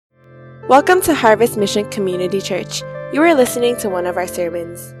Welcome to Harvest Mission Community Church. You are listening to one of our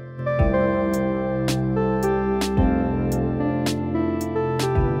sermons.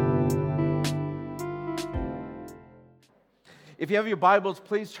 If you have your Bibles,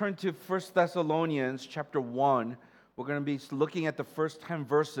 please turn to 1 Thessalonians chapter 1. We're going to be looking at the first 10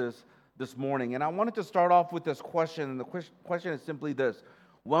 verses this morning. And I wanted to start off with this question, and the question is simply this.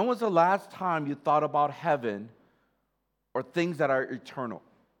 When was the last time you thought about heaven or things that are eternal?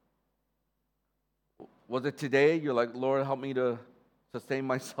 Was it today? You're like, Lord, help me to sustain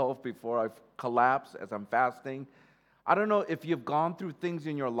myself before I collapse as I'm fasting. I don't know if you've gone through things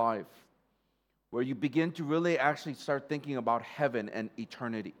in your life where you begin to really actually start thinking about heaven and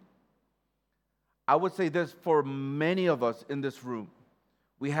eternity. I would say this, for many of us in this room,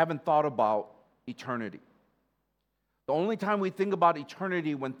 we haven't thought about eternity. The only time we think about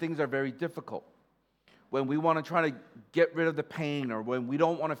eternity when things are very difficult, when we want to try to get rid of the pain, or when we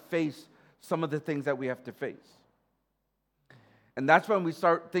don't want to face some of the things that we have to face. And that's when we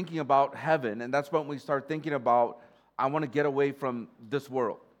start thinking about heaven, and that's when we start thinking about, I want to get away from this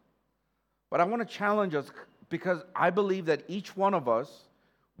world. But I want to challenge us, because I believe that each one of us,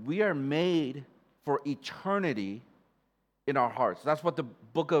 we are made for eternity in our hearts. That's what the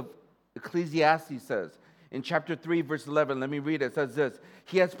book of Ecclesiastes says. In chapter 3, verse 11, let me read it. It says this: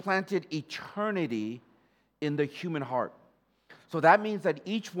 He has planted eternity in the human heart. So that means that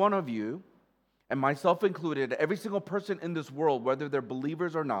each one of you, and myself included, every single person in this world, whether they're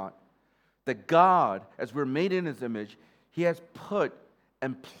believers or not, that God, as we're made in His image, He has put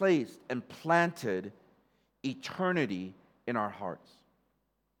and placed and planted eternity in our hearts.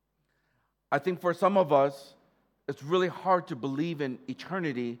 I think for some of us, it's really hard to believe in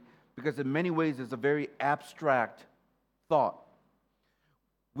eternity because in many ways it's a very abstract thought.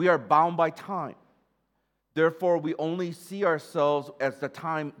 We are bound by time. Therefore, we only see ourselves as the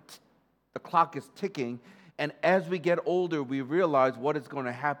clock is ticking, and as we get older, we realize what is going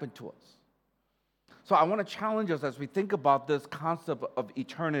to happen to us. So I want to challenge us as we think about this concept of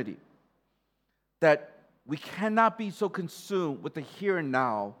eternity, that we cannot be so consumed with the here and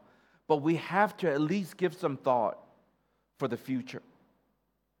now, but we have to at least give some thought for the future.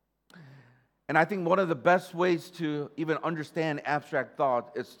 And I think one of the best ways to even understand abstract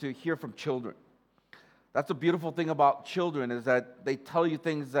thought is to hear from children. That's the beautiful thing about children, is that they tell you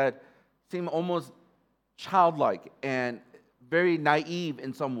things that seem almost childlike and very naive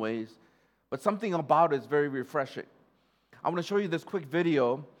in some ways, but something about it is very refreshing. I want to show you this quick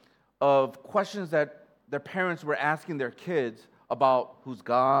video of questions that their parents were asking their kids about who's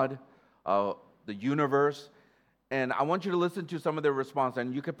God, the universe, and I want you to listen to some of their responses,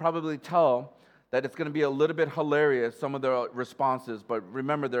 and you could probably tell that it's going to be a little bit hilarious, some of their responses, but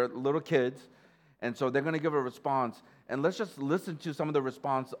remember, they're little kids, and so they're going to give a response. And let's just listen to some of the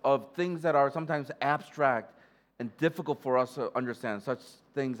response of things that are sometimes abstract and difficult for us to understand, such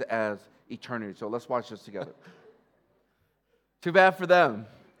things as eternity. So let's watch this together. Too bad for them.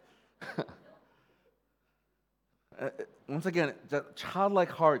 Once again, the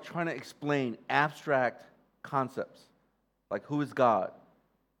childlike heart trying to explain abstract concepts, like who is God,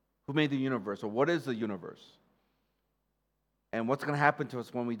 who made the universe, or what is the universe, and what's going to happen to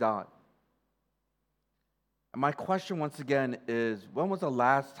us when we die. And my question once again is, when was the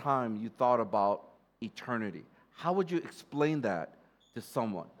last time you thought about eternity? How would you explain that to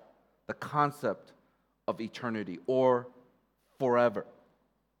someone? The concept of eternity or forever.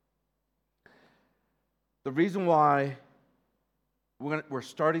 The reason why we're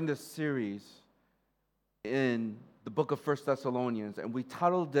starting this series in the book of 1 Thessalonians, and we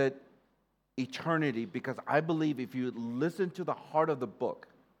titled it Eternity, because I believe if you listen to the heart of the book,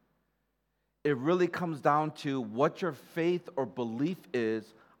 it really comes down to what your faith or belief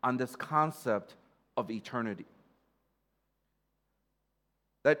is on this concept of eternity.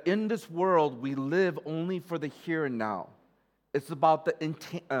 That in this world, we live only for the here and now. It's about the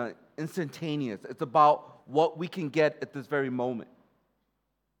instantaneous. It's about what we can get at this very moment.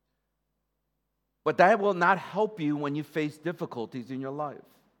 But that will not help you when you face difficulties in your life.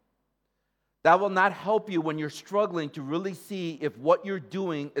 That will not help you when you're struggling to really see if what you're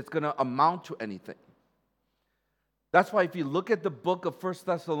doing is going to amount to anything. That's why if you look at the book of 1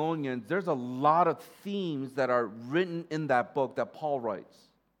 Thessalonians, there's a lot of themes that are written in that book that Paul writes.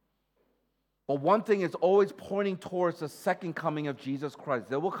 But one thing is always pointing towards the second coming of Jesus Christ.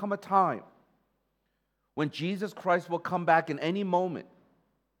 There will come a time when Jesus Christ will come back in any moment.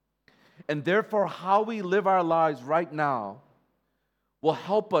 And therefore, how we live our lives right now will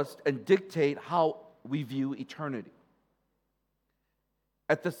help us and dictate how we view eternity.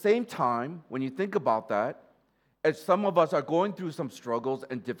 At the same time, when you think about that, as some of us are going through some struggles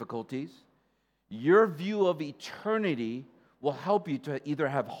and difficulties, your view of eternity will help you to either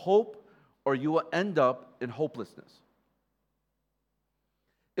have hope or you will end up in hopelessness.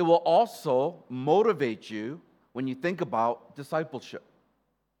 It will also motivate you when you think about discipleship.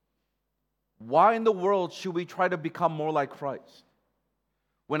 Why in the world should we try to become more like Christ?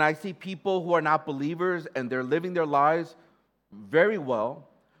 When I see people who are not believers and they're living their lives very well,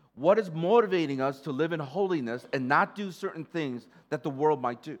 what is motivating us to live in holiness and not do certain things that the world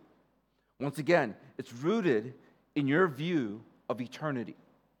might do? Once again, it's rooted in your view of eternity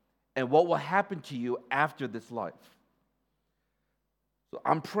and what will happen to you after this life. So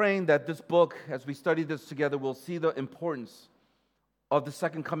I'm praying that this book, as we study this together, we'll see the importance of the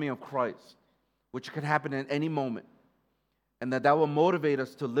second coming of Christ, which could happen at any moment, and that will motivate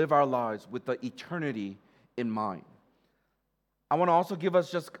us to live our lives with the eternity in mind. I want to also give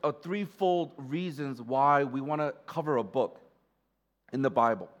us just a threefold reasons why we want to cover a book in the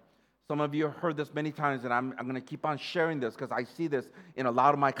Bible. Some of you have heard this many times, and I'm going to keep on sharing this because I see this in a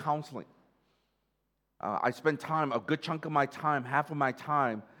lot of my counseling. I spend time, a good chunk of my time, half of my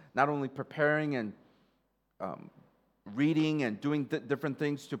time, not only preparing and reading and doing different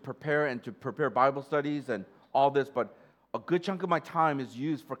things to prepare Bible studies and all this, but a good chunk of my time is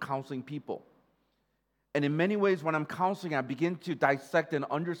used for counseling people. And in many ways, when I'm counseling, I begin to dissect and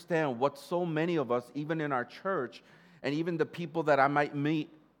understand what so many of us, even in our church, and even the people that I might meet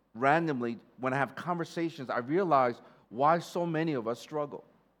randomly, when I have conversations, I realize why so many of us struggle.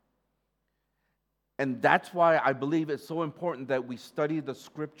 And that's why I believe it's so important that we study the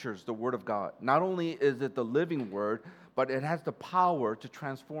scriptures, the Word of God. Not only is it the living Word, but it has the power to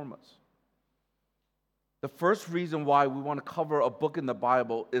transform us. The first reason why we want to cover a book in the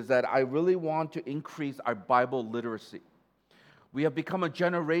Bible is that I really want to increase our Bible literacy. We have become a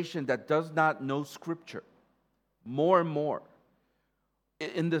generation that does not know Scripture more and more.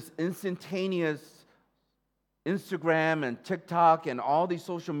 In this instantaneous Instagram and TikTok and all these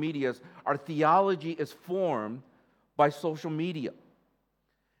social medias, our theology is formed by social media.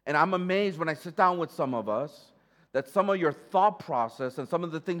 And I'm amazed when I sit down with some of us that some of your thought process and some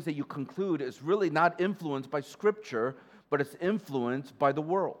of the things that you conclude is really not influenced by Scripture, but it's influenced by the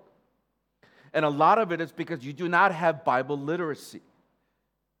world. And a lot of it is because you do not have Bible literacy.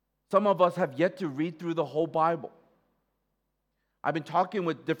 Some of us have yet to read through the whole Bible. I've been talking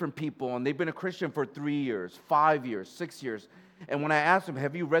with different people, and they've been a Christian for 3 years, 5 years, 6 years. And when I asked them,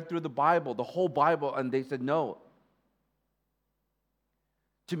 have you read through the Bible, the whole Bible? And they said, no.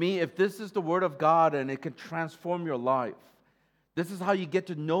 To me, if this is the Word of God and it can transform your life, this is how you get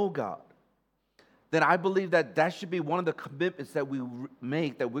to know God, then I believe that that should be one of the commitments that we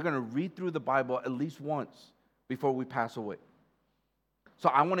make, that we're going to read through the Bible at least once before we pass away. So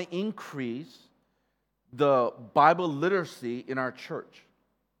I want to increase the Bible literacy in our church.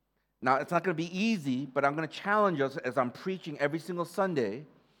 Now, it's not going to be easy, but I'm going to challenge us as I'm preaching every single Sunday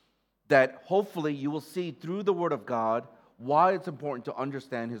that hopefully you will see through the Word of God why it's important to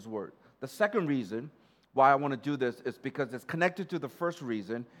understand His Word. The second reason why I want to do this is because it's connected to the first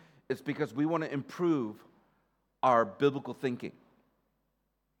reason. It's because we want to improve our biblical thinking.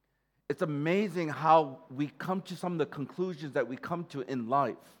 It's amazing how we come to some of the conclusions that we come to in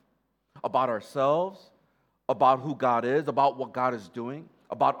life about ourselves, about who God is, about what God is doing,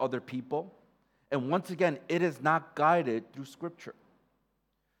 about other people. And once again, it is not guided through Scripture.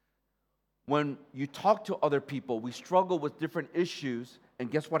 When you talk to other people, we struggle with different issues,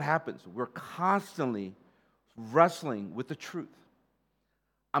 and guess what happens? We're constantly wrestling with the truth.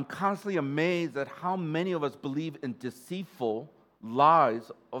 I'm constantly amazed at how many of us believe in deceitful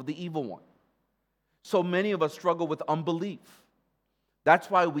lies of the evil one. So many of us struggle with unbelief. That's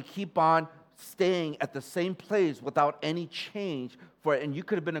why we keep on staying at the same place without any change for it. And you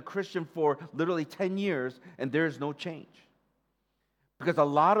could have been a Christian for literally 10 years and there is no change. Because a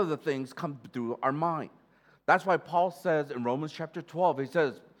lot of the things come through our mind. That's why Paul says in Romans chapter 12, he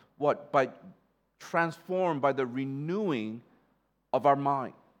says, what? Transformed by the renewing of our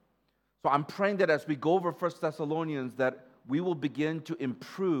mind. So I'm praying that as we go over 1 Thessalonians, that we will begin to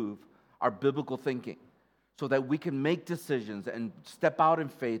improve our biblical thinking, so that we can make decisions and step out in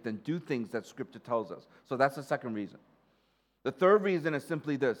faith and do things that Scripture tells us. So that's the second reason. The third reason is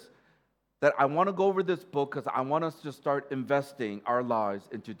simply this, that I want to go over this book because I want us to start investing our lives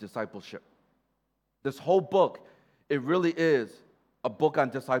into discipleship. This whole book, it really is a book on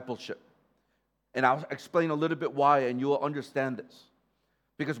discipleship. And I'll explain a little bit why, and you will understand this.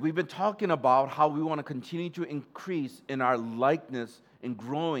 Because we've been talking about how we want to continue to increase in our likeness in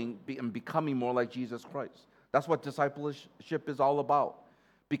growing and becoming more like Jesus Christ. That's what discipleship is all about.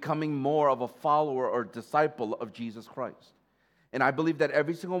 becoming more of a follower or disciple of Jesus Christ. And I believe that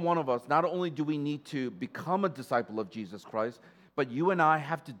every single one of us, not only do we need to become a disciple of Jesus Christ, but you and I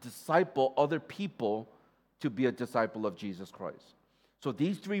have to disciple other people to be a disciple of Jesus Christ. So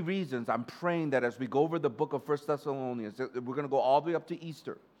these three reasons, I'm praying that as we go over the book of 1 Thessalonians, we're going to go all the way up to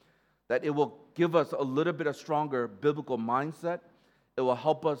Easter, that it will give us a little bit of stronger biblical mindset. It will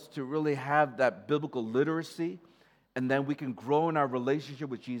help us to really have that biblical literacy, and then we can grow in our relationship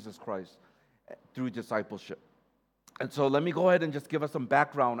with Jesus Christ through discipleship. And so let me go ahead and just give us some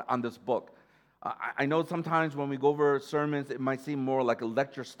background on this book. I know sometimes when we go over sermons, it might seem more like a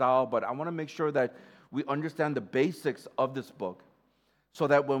lecture style, but I want to make sure that we understand the basics of this book so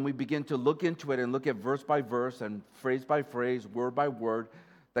that when we begin to look into it and look at verse by verse and phrase by phrase, word by word,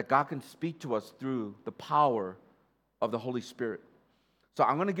 that God can speak to us through the power of the Holy Spirit. So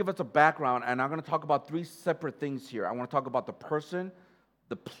I'm going to give us a background, and I'm going to talk about three separate things here. I want to talk about the person,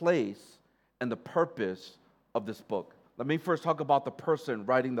 the place, and the purpose of this book. Let me first talk about the person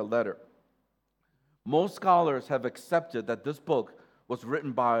writing the letter. Most scholars have accepted that this book was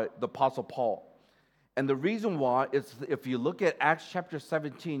written by the Apostle Paul. And the reason why is if you look at Acts chapter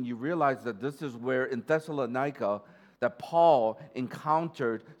 17, you realize that this is where in Thessalonica that Paul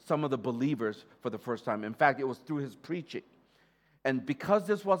encountered some of the believers for the first time. In fact, it was through his preaching. And because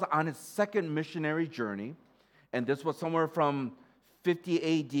this was on his second missionary journey, and this was somewhere from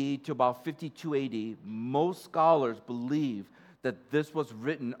 50 AD to about 52 AD, most scholars believe that this was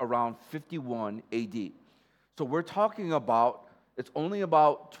written around 51 AD. So we're talking about, it's only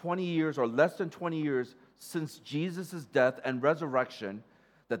about 20 years or less than 20 years since Jesus' death and resurrection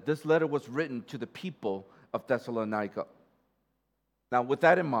that this letter was written to the people of Thessalonica. Now, with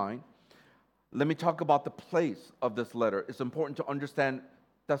that in mind, let me talk about the place of this letter. It's important to understand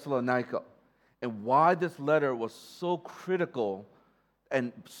Thessalonica and why this letter was so critical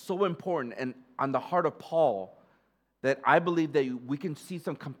and so important and on the heart of Paul that I believe that we can see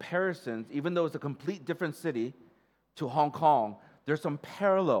some comparisons, even though it's a complete different city to Hong Kong, there's some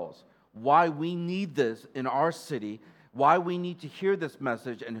parallels. Why we need this in our city, why we need to hear this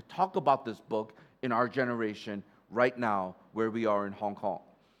message and talk about this book in our generation right now where we are in Hong Kong.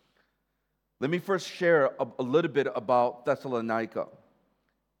 Let me first share a little bit about Thessalonica.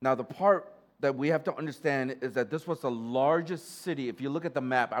 Now, the part that we have to understand is that this was the largest city. If you look at the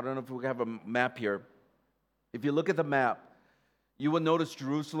map, I don't know if we have a map here. If you look at the map, you will notice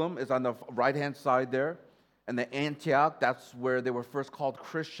Jerusalem is on the right-hand side there. And the Antioch, that's where they were first called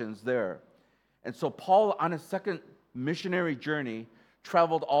Christians there. And so Paul, on his second missionary journey,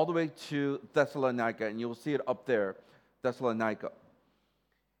 traveled all the way to Thessalonica. And you'll see it up there, Thessalonica.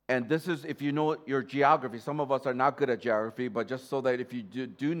 And this is, if you know your geography, some of us are not good at geography, but just so that if you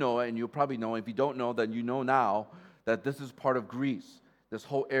do know, and you probably know, if you don't know, then you know now that this is part of Greece, this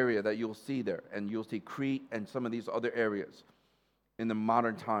whole area that you'll see there. And you'll see Crete and some of these other areas in the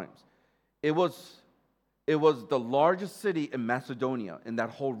modern times. It was the largest city in Macedonia, in that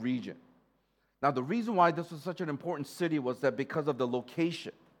whole region. Now, the reason why this was such an important city was that because of the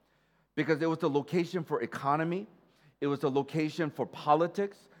location. Because it was the location for economy, it was the location for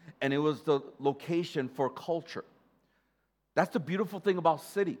politics, and it was the location for culture. That's the beautiful thing about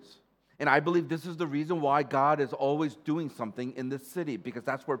cities. And I believe this is the reason why God is always doing something in this city, because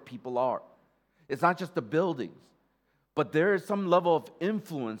that's where people are. It's not just the buildings, but there is some level of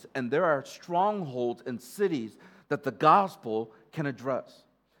influence, and there are strongholds in cities that the gospel can address.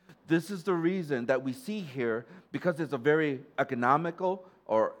 This is the reason that we see here, because it's a very economic,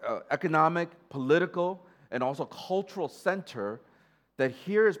 political, and also cultural center, that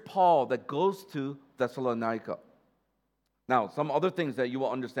here is Paul that goes to Thessalonica. Now, some other things that you will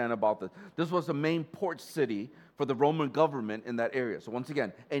understand about this. This was the main port city for the Roman government in that area. So once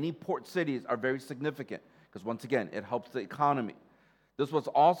again, any port cities are very significant because once again, it helps the economy. This was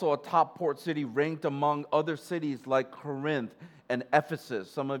also a top port city ranked among other cities like Corinth and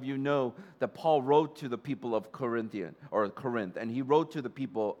Ephesus. Some of you know that Paul wrote to the people of Corinth, and he wrote to the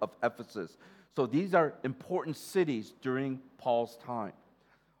people of Ephesus. So these are important cities during Paul's time.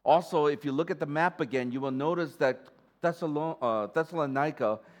 Also, if you look at the map again, you will notice that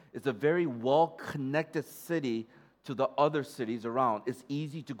Thessalonica is a very well-connected city to the other cities around. It's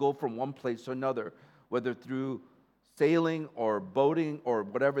easy to go from one place to another, whether through sailing or boating or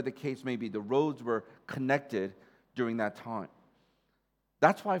whatever the case may be. The roads were connected during that time.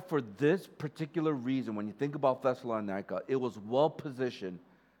 That's why for this particular reason, when you think about Thessalonica, it was well-positioned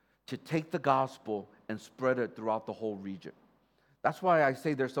to take the gospel and spread it throughout the whole region. That's why I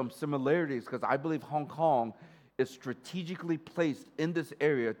say there's some similarities, because I believe Hong Kong is strategically placed in this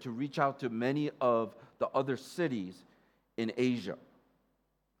area to reach out to many of the other cities in Asia.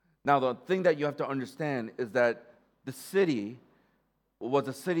 Now, the thing that you have to understand is that the city was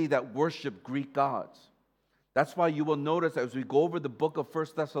a city that worshiped Greek gods. That's why you will notice as we go over the book of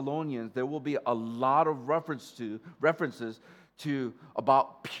First Thessalonians, there will be a lot of references to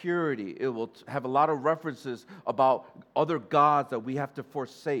about purity. It will have a lot of references about other gods that we have to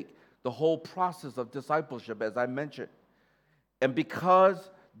forsake. The whole process of discipleship, as I mentioned. And because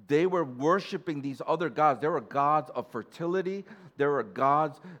they were worshiping these other gods, there were gods of fertility, there were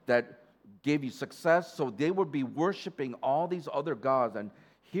gods that gave you success, so they would be worshiping all these other gods. And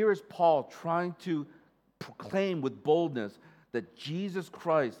here is Paul trying to proclaim with boldness that Jesus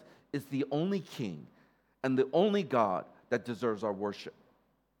Christ is the only King and the only God that deserves our worship.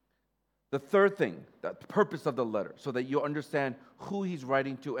 The third thing, the purpose of the letter, so that you understand who he's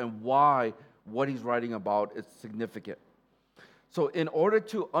writing to and why what he's writing about is significant. So in order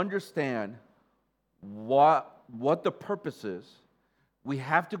to understand what the purpose is, we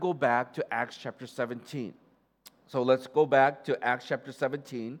have to go back to Acts chapter 17. So let's go back to Acts chapter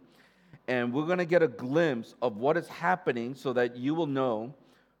 17, and we're going to get a glimpse of what is happening so that you will know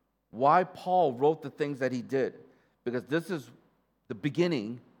why Paul wrote the things that he did. Because this is the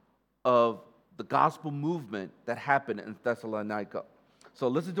beginning of the gospel movement that happened in Thessalonica. So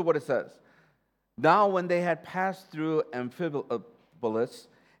listen to what it says. Now when they had passed through Amphipolis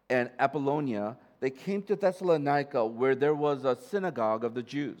and Apollonia, they came to Thessalonica, where there was a synagogue of the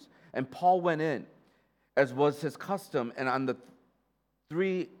Jews. And Paul went in, as was his custom, and on the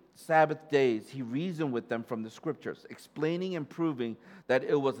 3 Sabbath days he reasoned with them from the Scriptures, explaining and proving that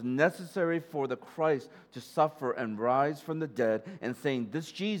it was necessary for the Christ to suffer and rise from the dead, and saying,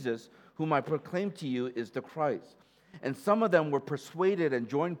 "This Jesus, whom I proclaim to you, is the Christ." And some of them were persuaded and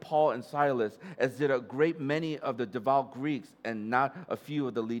joined Paul and Silas, as did a great many of the devout Greeks and not a few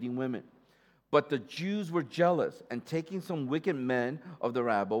of the leading women. But the Jews were jealous, and taking some wicked men of the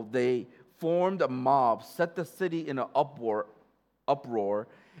rabble, they formed a mob, set the city in an uproar,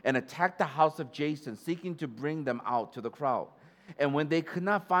 and attacked the house of Jason, seeking to bring them out to the crowd. And when they could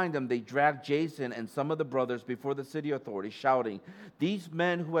not find them, they dragged Jason and some of the brothers before the city authorities, shouting, "These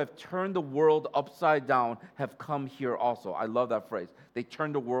men who have turned the world upside down have come here also." I love that phrase. They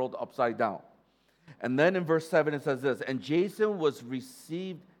turned the world upside down. And then in verse 7 it says this, and Jason has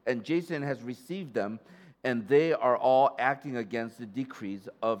received them, and they are all acting against the decrees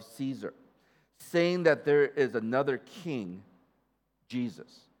of Caesar, saying that there is another king,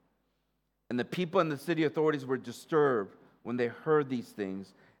 Jesus. And the people and the city authorities were disturbed when they heard these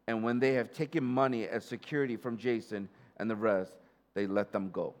things, and when they have taken money as security from Jason and the rest, they let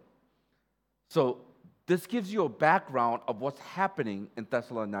them go. So this gives you a background of what's happening in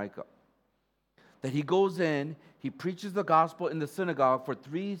Thessalonica. That he goes in, he preaches the gospel in the synagogue for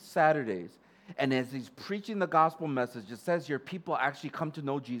 3 Saturdays, and as he's preaching the gospel message, it says here, people actually come to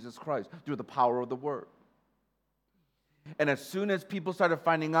know Jesus Christ through the power of the word. And as soon as people started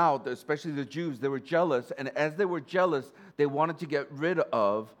finding out, especially the Jews, they were jealous, and as they were jealous, they wanted to get rid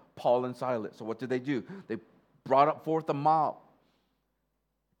of Paul and Silas. So what did? They brought forth a mob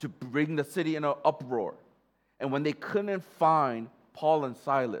to bring the city in an uproar. And when they couldn't find Paul and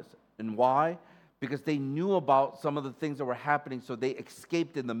Silas, and why? Because they knew about some of the things that were happening, so they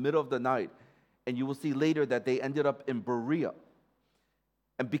escaped in the middle of the night. And you will see later that they ended up in Berea.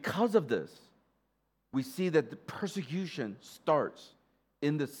 And because of this, we see that the persecution starts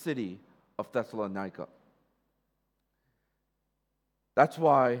in the city of Thessalonica. That's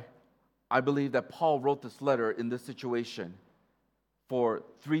why I believe that Paul wrote this letter in this situation for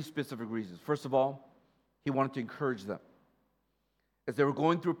 3 specific reasons. First of all, he wanted to encourage them. As they were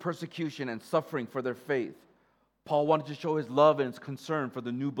going through persecution and suffering for their faith, Paul wanted to show his love and his concern for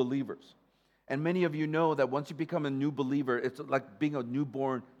the new believers. And many of you know that once you become a new believer, it's like being a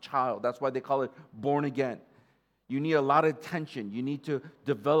newborn child. That's why they call it born again. You need a lot of attention. You need to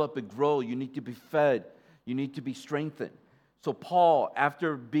develop and grow. You need to be fed. You need to be strengthened. So Paul,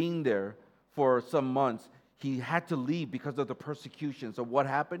 after being there for some months, he had to leave because of the persecution. So what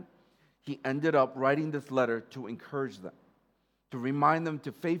happened? He ended up writing this letter to encourage them, to remind them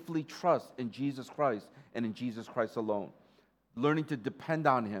to faithfully trust in Jesus Christ and in Jesus Christ alone, learning to depend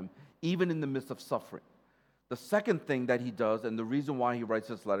on him even in the midst of suffering. The second thing that he does, and the reason why he writes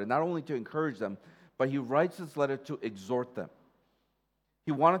this letter, not only to encourage them, but he writes this letter to exhort them.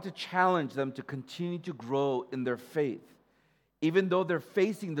 He wanted to challenge them to continue to grow in their faith, even though they're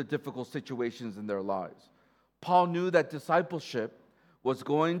facing the difficult situations in their lives. Paul knew that discipleship was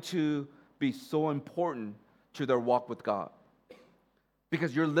going to be so important to their walk with God.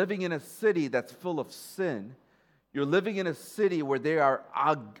 Because you're living in a city that's full of sin. You're living in a city where they are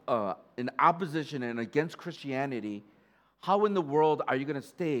in opposition and against Christianity. How in the world are you going to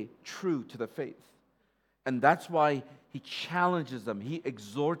stay true to the faith? And that's why he challenges them. He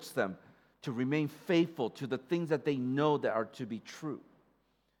exhorts them to remain faithful to the things that they know that are to be true.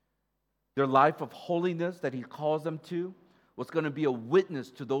 Their life of holiness that he calls them to was going to be a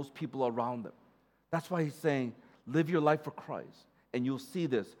witness to those people around them. That's why he's saying, live your life for Christ. And you'll see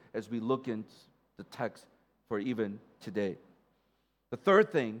this as we look into the text for even today. The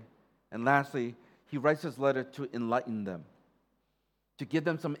third thing, and lastly, he writes his letter to enlighten them, to give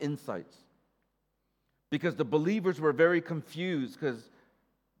them some insights. Because the believers were very confused because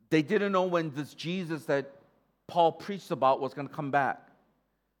they didn't know when this Jesus that Paul preached about was going to come back.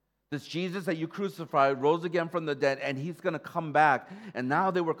 This Jesus that you crucified rose again from the dead, and he's going to come back. And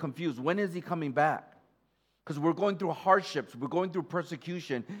now they were confused. When is he coming back? Because we're going through hardships. We're going through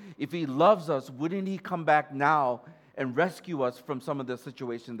persecution. If he loves us, wouldn't he come back now and rescue us from some of the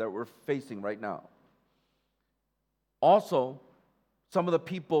situation that we're facing right now? Also, some of the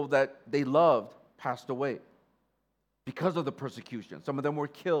people that they loved passed away because of the persecution. Some of them were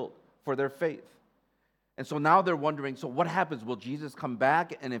killed for their faith. And so now they're wondering, so what happens? Will Jesus come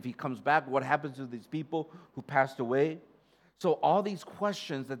back? And if he comes back, what happens to these people who passed away? So all these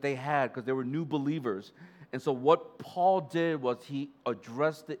questions that they had, because they were new believers. And so what Paul did was he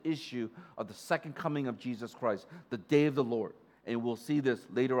addressed the issue of the second coming of Jesus Christ, the day of the Lord. And we'll see this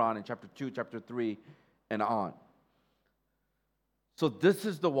later on in chapter 2, chapter 3, and on. So this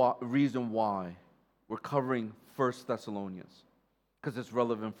is the reason why we're covering 1 Thessalonians, because it's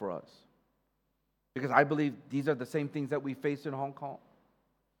relevant for us. Because I believe these are the same things that we face in Hong Kong.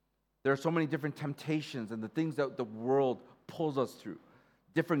 There are so many different temptations and the things that the world pulls us through.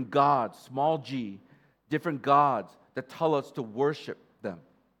 Different gods, small g, different gods that tell us to worship them.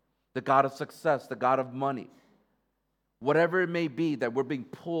 The God of success, the God of money. Whatever it may be that we're being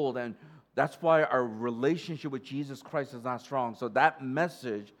pulled, and that's why our relationship with Jesus Christ is not strong. So that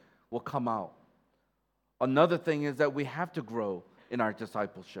message will come out. Another thing is that we have to grow in our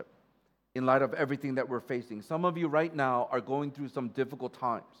discipleship in light of everything that we're facing. Some of you right now are going through some difficult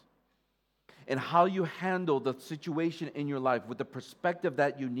times. And how you handle the situation in your life with the perspective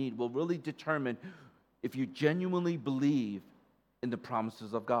that you need will really determine if you genuinely believe in the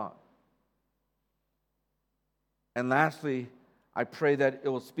promises of God. And lastly, I pray that it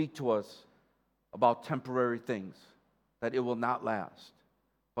will speak to us about temporary things, that it will not last,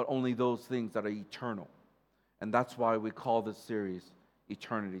 but only those things that are eternal. And that's why we call this series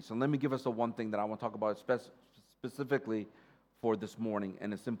Eternity. So let me give us the one thing that I want to talk about specifically for this morning,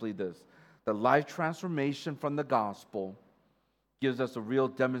 and it's simply this. The life transformation from the gospel gives us a real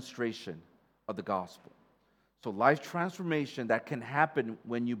demonstration of the gospel. So life transformation that can happen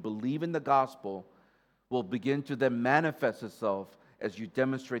when you believe in the gospel will begin to then manifest itself as you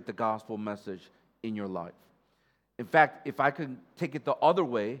demonstrate the gospel message in your life. In fact, if I could take it the other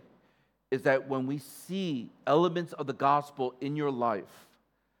way, is that when we see elements of the gospel in your life,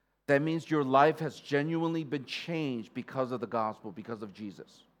 that means your life has genuinely been changed because of the gospel, because of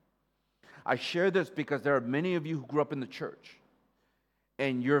Jesus. I share this because there are many of you who grew up in the church,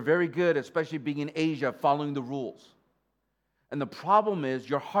 and you're very good, especially being in Asia, following the rules. And the problem is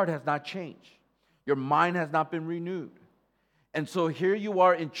your heart has not changed. Your mind has not been renewed. And so here you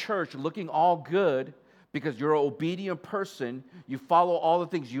are in church looking all good because you're an obedient person. You follow all the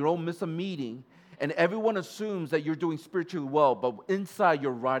things. You don't miss a meeting. And everyone assumes that you're doing spiritually well, but inside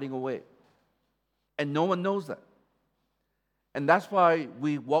you're rotting away. And no one knows that. And that's why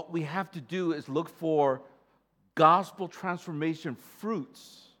what we have to do is look for gospel transformation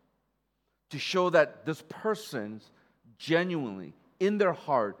fruits to show that this person's genuinely, in their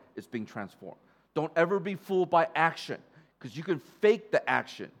heart, is being transformed. Don't ever be fooled by action, because you can fake the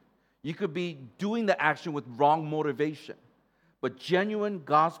action. You could be doing the action with wrong motivation. But genuine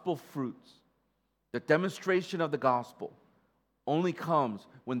gospel fruits, the demonstration of the gospel, only comes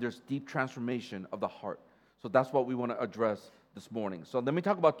when there's deep transformation of the heart. So that's what we want to address this morning. So let me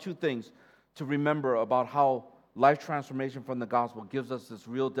talk about two things to remember about how life transformation from the gospel gives us this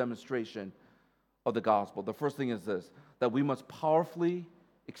real demonstration of the gospel. The first thing is this, that we must powerfully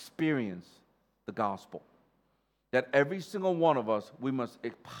experience the gospel. That every single one of us, we must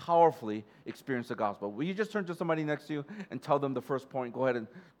powerfully experience the gospel. Will you just turn to somebody next to you and tell them the first point? Go ahead and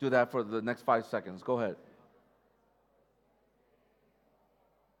do that for the next 5 seconds. Go ahead.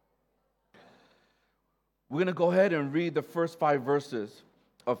 We're going to go ahead and read the first 5 verses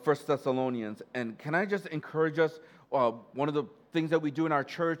of 1 Thessalonians. And can I just encourage us, one of the things that we do in our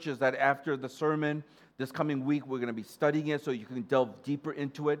church is that after the sermon, this coming week, we're going to be studying it so you can delve deeper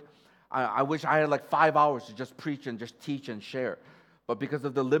into it. I wish I had like 5 hours to just preach and just teach and share. But because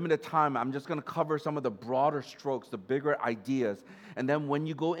of the limited time, I'm just going to cover some of the broader strokes, the bigger ideas. And then when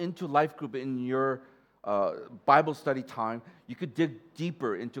you go into life group in your Bible study time, you could dig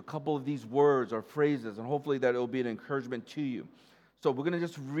deeper into a couple of these words or phrases, and hopefully that it will be an encouragement to you. So we're going to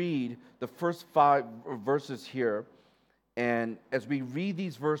just read the first 5 verses here. And as we read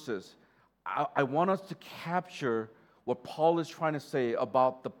these verses, I want us to capture what Paul is trying to say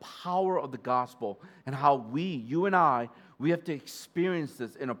about the power of the gospel and how you and I, we have to experience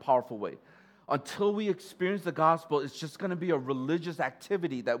this in a powerful way. Until we experience the gospel, it's just going to be a religious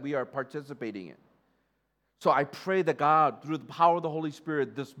activity that we are participating in. So I pray that God, through the power of the Holy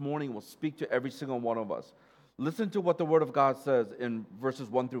Spirit this morning, will speak to every single one of us. Listen to what the Word of God says in verses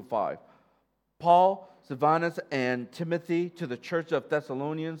 1 through 5. Paul, Silvanus, and Timothy to the church of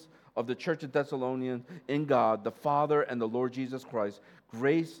Thessalonians, of the church of Thessalonians, in God, the Father and the Lord Jesus Christ,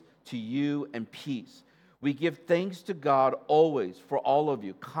 grace to you and peace. We give thanks to God always for all of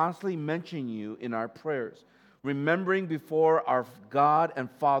you, constantly mentioning you in our prayers, remembering before our God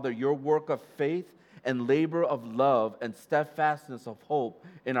and Father your work of faith and labor of love and steadfastness of hope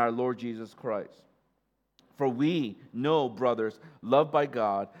in our Lord Jesus Christ. For we know, brothers, loved by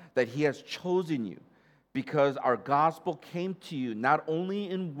God, that He has chosen you, because our gospel came to you not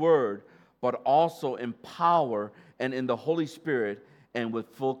only in word, but also in power and in the Holy Spirit and with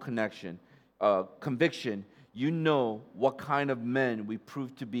full conviction. You know what kind of men we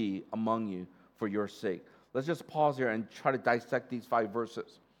proved to be among you for your sake. Let's just pause here and try to dissect these 5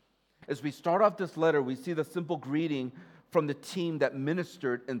 verses. As we start off this letter, we see the simple greeting from the team that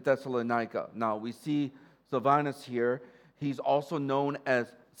ministered in Thessalonica. Now, we see Silvanus here. He's also known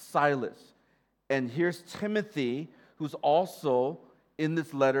as Silas. And here's Timothy, who's also in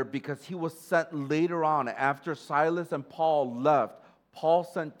this letter because he was sent later on after Silas and Paul left. Paul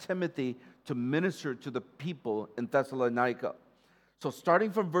sent Timothy to minister to the people in Thessalonica. So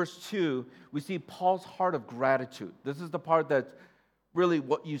starting from verse 2, we see Paul's heart of gratitude. This is the part that's really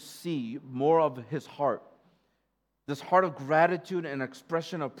what you see, more of his heart. This heart of gratitude and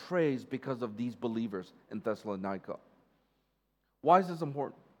expression of praise because of these believers in Thessalonica. Why is this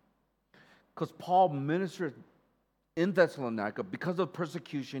important? Because Paul ministered in Thessalonica. Because of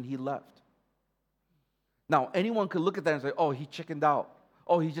persecution, he left. Now, anyone could look at that and say, oh, he chickened out.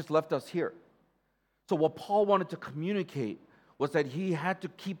 Oh, he just left us here. So what Paul wanted to communicate was that he had to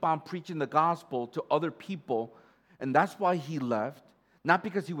keep on preaching the gospel to other people, and that's why he left. Not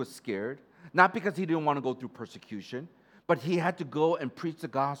because he was scared, not because he didn't want to go through persecution, but he had to go and preach the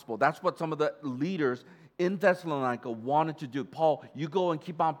gospel. That's what some of the leaders in Thessalonica wanted to do. Paul, you go and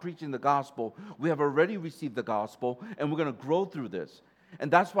keep on preaching the gospel. We have already received the gospel, and we're going to grow through this. And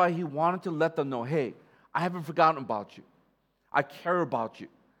that's why he wanted to let them know, hey, I haven't forgotten about you. I care about you.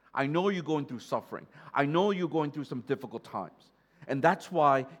 I know you're going through suffering. I know you're going through some difficult times. And that's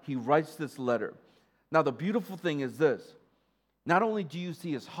why he writes this letter. Now, the beautiful thing is this. Not only do you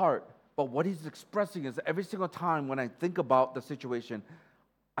see his heart, but what he's expressing is every single time when I think about the situation,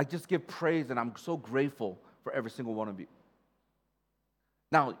 I just give praise and I'm so grateful for every single one of you.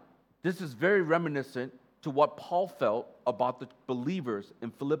 Now, this is very reminiscent to what Paul felt about the believers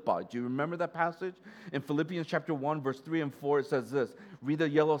in Philippi. Do you remember that passage? In Philippians chapter 1, verse 3 and 4, it says this. Read the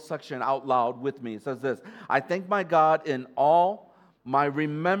yellow section out loud with me. It says this. I thank my God in all my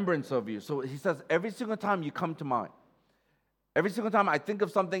remembrance of you. So he says every single time you come to mind, every single time I think of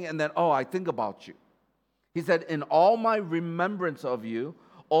something and then, I think about you. He said, in all my remembrance of you,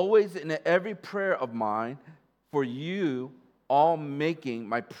 always in every prayer of mine, for you, all making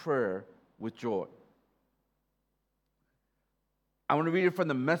my prayer with joy. I want to read it from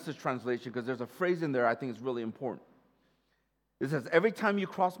the Message translation because there's a phrase in there I think is really important. It says, every time you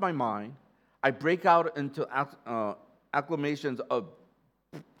cross my mind, I break out into acclamations of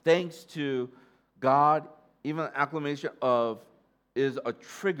thanks to God. Even acclamation of is a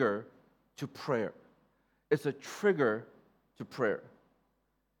trigger to prayer. It's a trigger to prayer.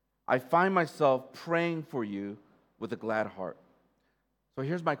 I find myself praying for you with a glad heart. So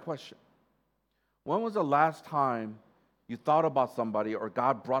here's my question. When was the last time you thought about somebody or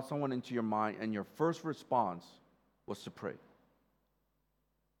God brought someone into your mind and your first response was to pray?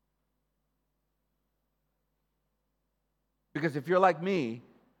 Because if you're like me,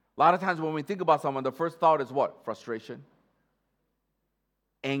 a lot of times when we think about someone, the first thought is what? Frustration,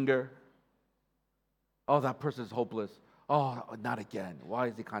 anger. Oh, that person is hopeless. Oh, not again. Why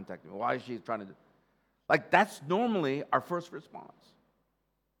is he contacting me? Why is she trying to do? Like, that's normally our first response.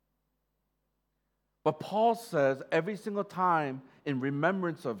 But Paul says every single time in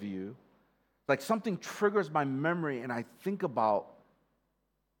remembrance of you, like something triggers my memory and I think about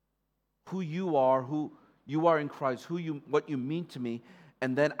who you are, who you are in Christ, what you mean to me,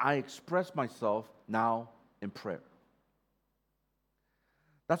 and then I express myself now in prayer.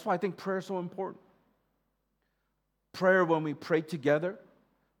 That's why I think prayer is so important. Prayer when we pray together,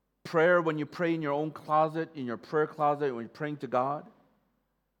 prayer when you pray in your own closet, in your prayer closet, when you're praying to God.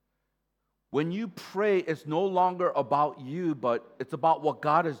 When you pray, it's no longer about you, but it's about what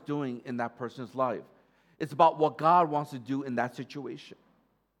God is doing in that person's life. It's about what God wants to do in that situation.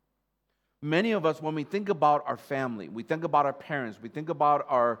 Many of us, when we think about our family, we think about our parents, we think about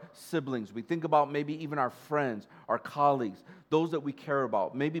our siblings, we think about maybe even our friends, our colleagues, those that we care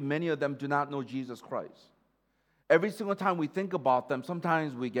about. Maybe many of them do not know Jesus Christ. Every single time we think about them,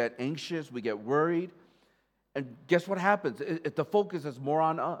 sometimes we get anxious, we get worried, and guess what happens? The focus is more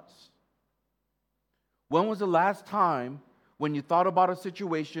on us. When was the last time when you thought about a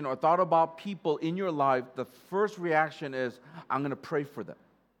situation or thought about people in your life, the first reaction is, I'm going to pray for them?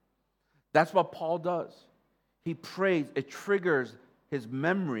 That's what Paul does. He prays. It triggers his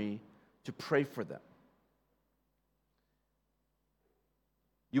memory to pray for them.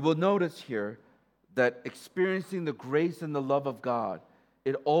 You will notice here that experiencing the grace and the love of God,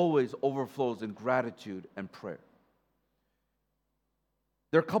 it always overflows in gratitude and prayer.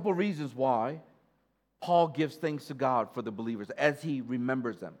 There are a couple reasons why Paul gives thanks to God for the believers as he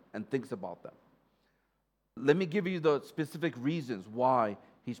remembers them and thinks about them. Let me give you the specific reasons why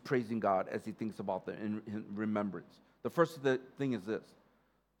he's praising God as he thinks about them in remembrance. The first thing is this: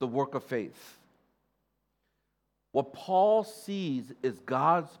 the work of faith. What Paul sees is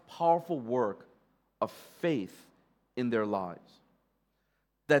God's powerful work of faith in their lives.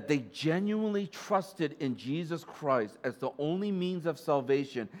 That they genuinely trusted in Jesus Christ as the only means of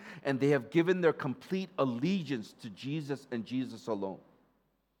salvation, and they have given their complete allegiance to Jesus and Jesus alone.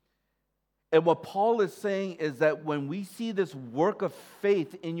 And what Paul is saying is that when we see this work of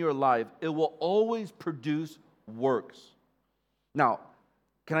faith in your life, it will always produce works. Now,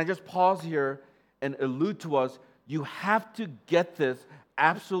 can I just pause here and allude to us? You have to get this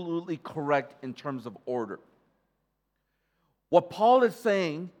absolutely correct in terms of order. What Paul is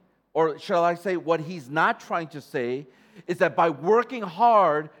saying, or shall I say what he's not trying to say, is that by working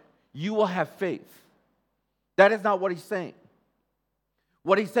hard, you will have faith. That is not what he's saying.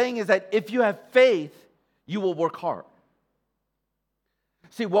 What he's saying is that if you have faith, you will work hard.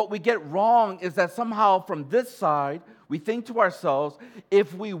 See, what we get wrong is that somehow from this side, we think to ourselves,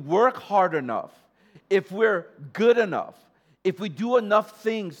 if we work hard enough, if we're good enough, if we do enough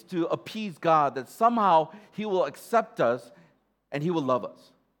things to appease God, that somehow he will accept us and he will love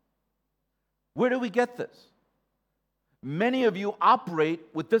us. Where do we get this? Many of you operate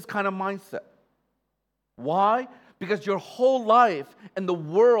with this kind of mindset. Why? Because your whole life and the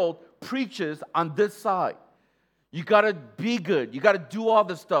world preaches on this side. You got to be good. You got to do all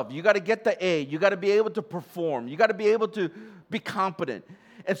this stuff. You got to get the A. You got to be able to perform. You got to be able to be competent.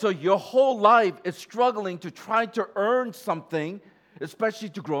 And so your whole life is struggling to try to earn something, especially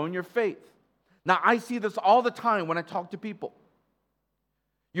to grow in your faith. Now, I see this all the time when I talk to people.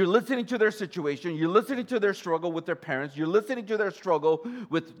 You're listening to their situation. You're listening to their struggle with their parents. You're listening to their struggle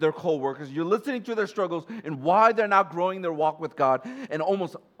with their co-workers. You're listening to their struggles and why they're not growing their walk with God. And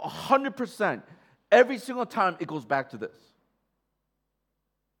almost 100%, every single time, it goes back to this.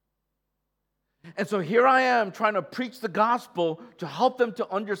 And so here I am trying to preach the gospel to help them to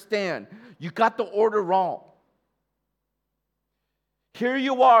understand. You got the order wrong. Here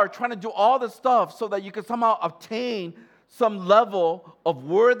you are trying to do all this stuff so that you can somehow obtain some level of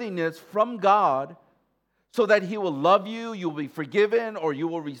worthiness from God so that he will love you, you'll be forgiven, or you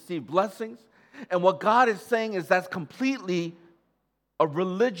will receive blessings. And what God is saying is that's completely a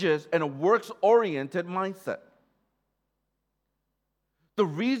religious and a works-oriented mindset. The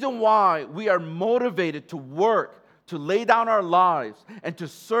reason why we are motivated to work, to lay down our lives, and to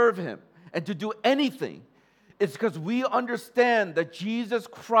serve him, and to do anything, is because we understand that Jesus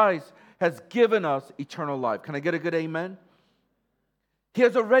Christ has given us eternal life. Can I get a good amen? He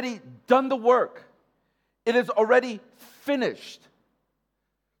has already done the work. It is already finished.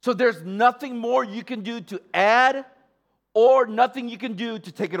 So there's nothing more you can do to add or nothing you can do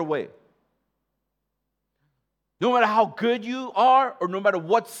to take it away. No matter how good you are or no matter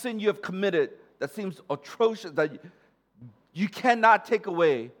what sin you have committed that seems atrocious, that you cannot take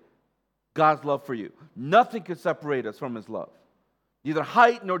away God's love for you. Nothing can separate us from his love. Neither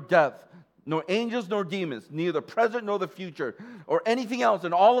height nor depth, nor angels nor demons, neither the present nor the future, or anything else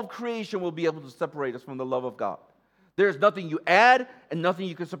in all of creation will be able to separate us from the love of God. There's nothing you add and nothing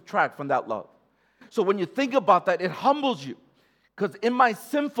you can subtract from that love. So when you think about that, it humbles you. Because in my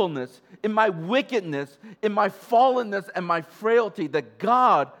sinfulness, in my wickedness, in my fallenness and my frailty, that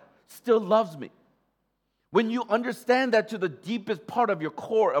God still loves me. When you understand that to the deepest part of your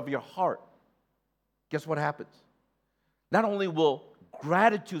core, of your heart, guess what happens? Not only will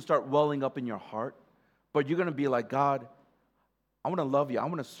gratitude start welling up in your heart, but you're going to be like, God, I want to love you. I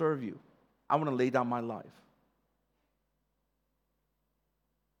want to serve you. I want to lay down my life.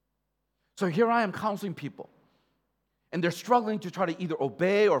 So here I am counseling people, and they're struggling to try to either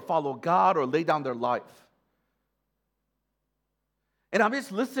obey or follow God or lay down their life. And I'm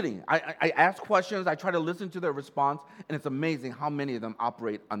just listening. I ask questions. I try to listen to their response, and it's amazing how many of them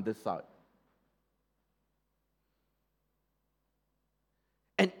operate on this side.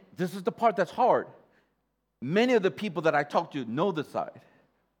 And this is the part that's hard. Many of the people that I talk to know this side,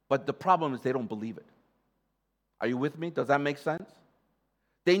 but the problem is they don't believe it. Are you with me? Does that make sense?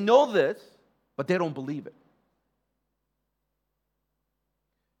 They know this, but they don't believe it.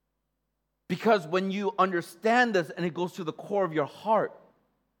 Because when you understand this and it goes to the core of your heart,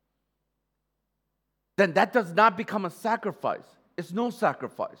 then that does not become a sacrifice. It's no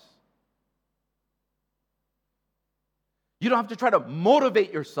sacrifice. You don't have to try to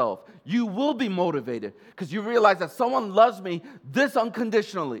motivate yourself. You will be motivated because you realize that someone loves me this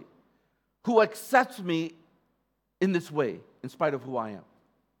unconditionally, who accepts me in this way, in spite of who I am.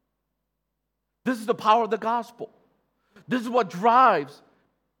 This is the power of the gospel. This is what drives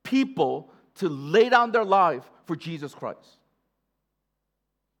people to lay down their life for Jesus Christ.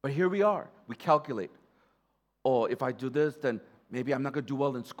 But here we are. We calculate. Oh, if I do this, then maybe I'm not going to do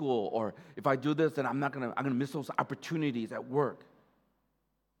well in school. Or if I do this, then I'm going to miss those opportunities at work.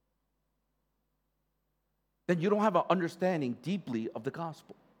 Then you don't have an understanding deeply of the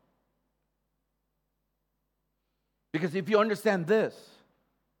gospel. Because if you understand this,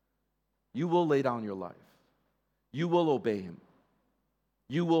 you will lay down your life. You will obey him.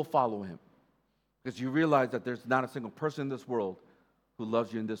 You will follow him. Because you realize that there's not a single person in this world who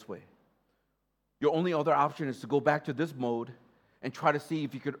loves you in this way. Your only other option is to go back to this mode and try to see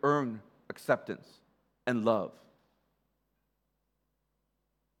if you could earn acceptance and love.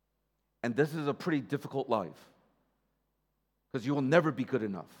 And this is a pretty difficult life because you will never be good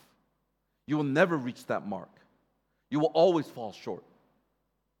enough. You will never reach that mark. You will always fall short.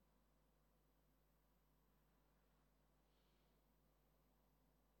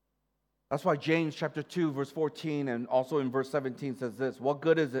 That's why James chapter 2, verse 14, and also in verse 17 says this: what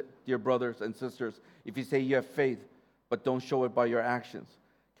good is it, dear brothers and sisters, if you say you have faith, but don't show it by your actions?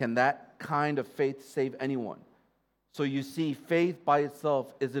 Can that kind of faith save anyone? So you see, faith by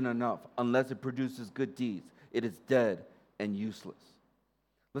itself isn't enough unless it produces good deeds. It is dead and useless.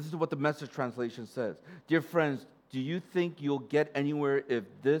 Listen to what the Message translation says. Dear friends, do you think you'll get anywhere if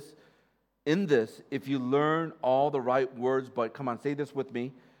you learn all the right words, but come on, say this with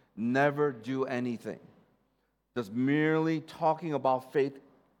me, never do anything? Does merely talking about faith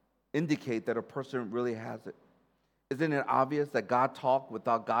indicate that a person really has it? Isn't it obvious that God talk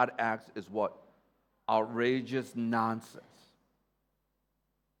without God acts is what? Outrageous nonsense.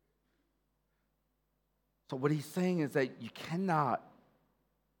 So what he's saying is that you cannot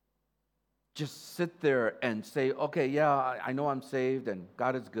just sit there and say, okay, yeah, I know I'm saved and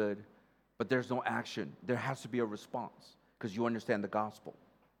God is good, but there's no action. There has to be a response because you understand the gospel.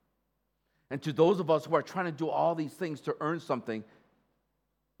 And to those of us who are trying to do all these things to earn something,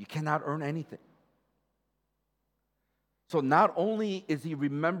 you cannot earn anything. So not only is he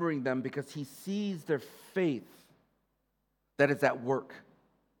remembering them because he sees their faith that is at work.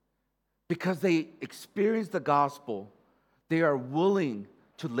 Because they experience the gospel, they are willing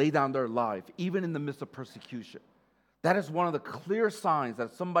to lay down their life, even in the midst of persecution. That is one of the clear signs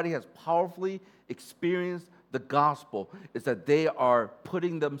that somebody has powerfully experienced the gospel, is that they are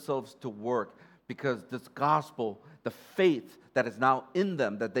putting themselves to work because this gospel, the faith that is now in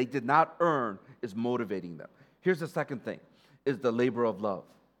them that they did not earn, is motivating them. Here's the second thing, is the labor of love.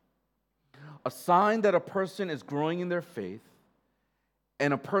 A sign that a person is growing in their faith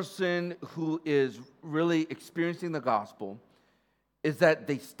and a person who is really experiencing the gospel is that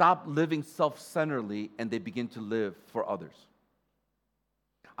they stop living self-centeredly and they begin to live for others.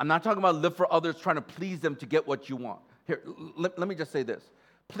 I'm not talking about live for others, trying to please them to get what you want. Here, let me just say this.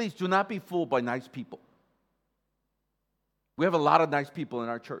 Please do not be fooled by nice people. We have a lot of nice people in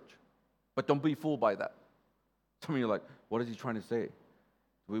our church, but don't be fooled by that. Some of you are like, what is he trying to say?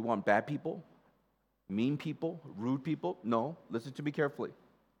 Do we want bad people? Mean people? Rude people? No, listen to me carefully.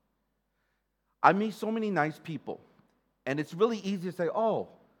 I meet so many nice people, and it's really easy to say, oh,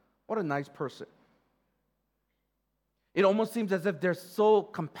 what a nice person. It almost seems as if they're so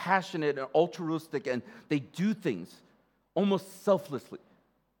compassionate and altruistic and they do things almost selflessly.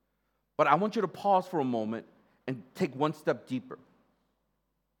 But I want you to pause for a moment and take one step deeper.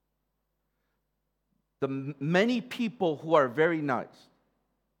 many people who are very nice,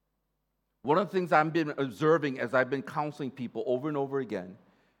 one of the things I've been observing as I've been counseling people over and over again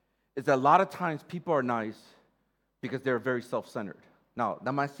is that a lot of times people are nice because they're very self-centered. Now,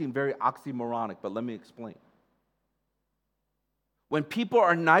 that might seem very oxymoronic, but let me explain. When people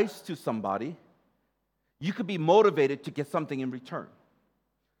are nice to somebody, you could be motivated to get something in return.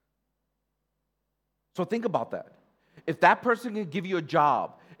 So think about that. If that person can give you a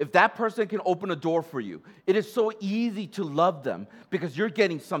job, if that person can open a door for you, it is so easy to love them because you're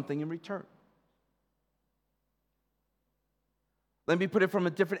getting something in return. Let me put it from a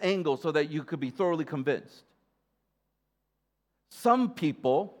different angle so that you could be thoroughly convinced. Some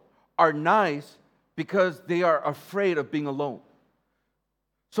people are nice because they are afraid of being alone.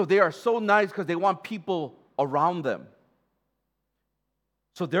 So they are so nice because they want people around them.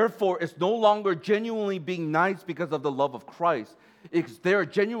 So therefore, it's no longer genuinely being nice because of the love of Christ. They're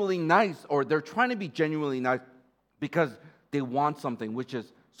genuinely nice, or they're trying to be genuinely nice because they want something, which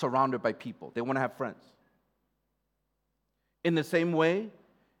is surrounded by people. They want to have friends. In the same way,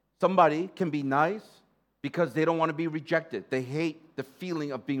 somebody can be nice because they don't want to be rejected. They hate the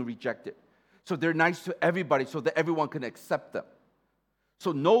feeling of being rejected. So they're nice to everybody so that everyone can accept them.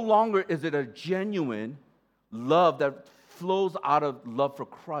 So no longer is it a genuine love that flows out of love for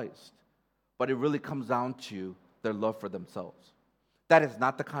Christ, but it really comes down to their love for themselves. That is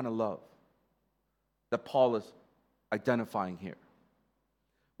not the kind of love that Paul is identifying here.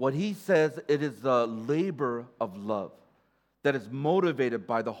 What he says, it is the labor of love that is motivated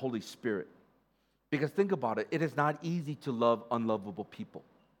by the Holy Spirit. Because think about it, it is not easy to love unlovable people.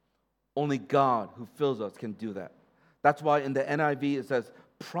 Only God who fills us can do that. That's why in the NIV it says,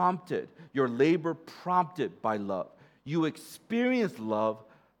 prompted, your labor prompted by love. You experience love,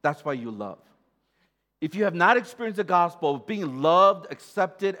 that's why you love. If you have not experienced the gospel of being loved,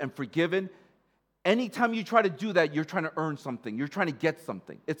 accepted, and forgiven, anytime you try to do that, you're trying to earn something. You're trying to get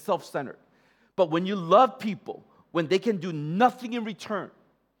something. It's self-centered. But when you love people, when they can do nothing in return,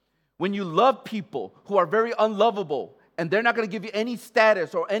 when you love people who are very unlovable, and they're not going to give you any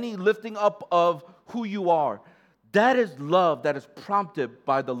status or any lifting up of who you are, that is love that is prompted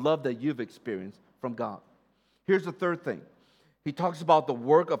by the love that you've experienced from God. Here's the third thing. He talks about the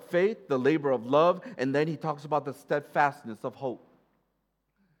work of faith, the labor of love, and then he talks about the steadfastness of hope.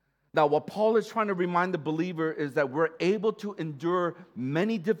 Now, what Paul is trying to remind the believer is that we're able to endure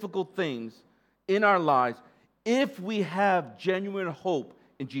many difficult things in our lives if we have genuine hope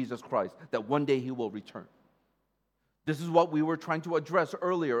in Jesus Christ, that one day he will return. This is what we were trying to address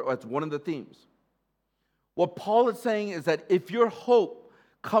earlier as one of the themes. What Paul is saying is that if your hope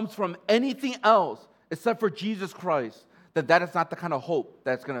comes from anything else except for Jesus Christ, then that is not the kind of hope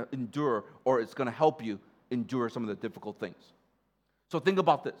that's going to endure or it's going to help you endure some of the difficult things. So think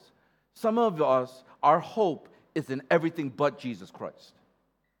about this. Some of us, our hope is in everything but Jesus Christ.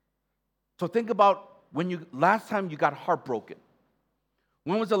 So think about last time you got heartbroken.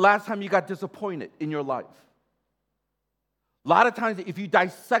 When was the last time you got disappointed in your life? A lot of times, if you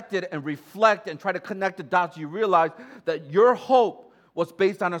dissect it and reflect and try to connect the dots, you realize that your hope was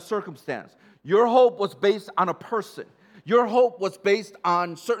based on a circumstance. Your hope was based on a person. Your hope was based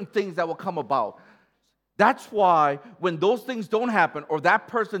on certain things that will come about. That's why when those things don't happen or that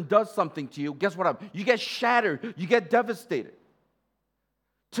person does something to you, guess what happens? You get shattered. You get devastated.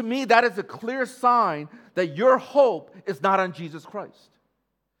 To me, that is a clear sign that your hope is not on Jesus Christ.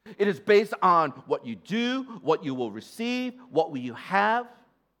 It is based on what you do, what you will receive, what will you have.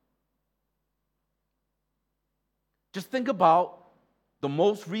 Just think about the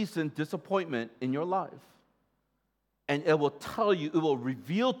most recent disappointment in your life. And it will tell you, it will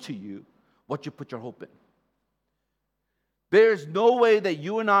reveal to you what you put your hope in. There's no way that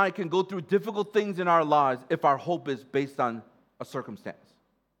you and I can go through difficult things in our lives if our hope is based on a circumstance.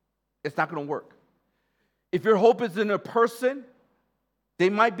 It's not going to work. If your hope is in a person, they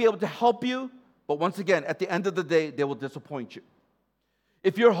might be able to help you, but once again, at the end of the day, they will disappoint you.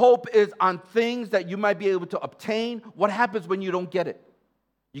 If your hope is on things that you might be able to obtain, what happens when you don't get it?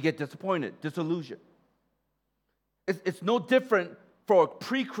 You get disappointed, disillusioned. It's no different for a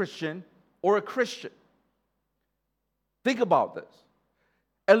pre-Christian or a Christian. Think about this.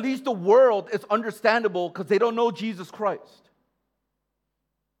 At least the world is understandable because they don't know Jesus Christ.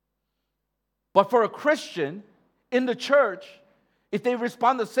 But for a Christian in the church, if they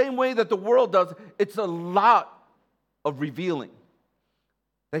respond the same way that the world does, it's a lot of revealing.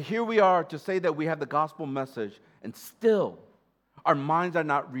 That here we are to say that we have the gospel message, and still our minds are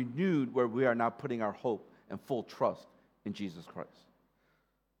not renewed where we are not putting our hope and full trust in Jesus Christ.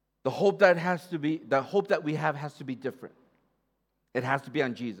 The hope that we have has to be different. It has to be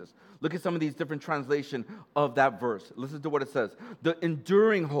on Jesus. Look at some of these different translations of that verse. Listen to what it says. The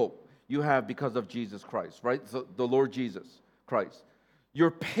enduring hope you have because of Jesus Christ, right? So the Lord Jesus Christ. Your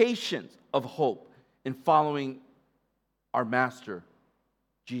patience of hope in following our Master,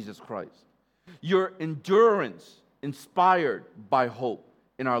 Jesus Christ. Your endurance inspired by hope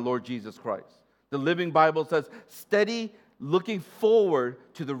in our Lord Jesus Christ. The Living Bible says, steady looking forward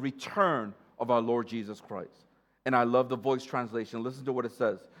to the return of our Lord Jesus Christ. And I love the Voice translation. Listen to what it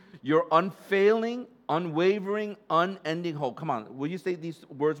says. Your unfailing, unwavering, unending hope. Come on, will you say these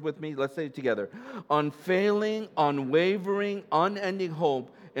words with me? Let's say it together. Unfailing, unwavering, unending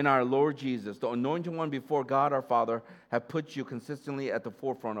hope in our Lord Jesus, the anointed one before God our Father, have put you consistently at the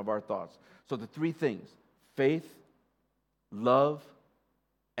forefront of our thoughts. So the three things, faith, love,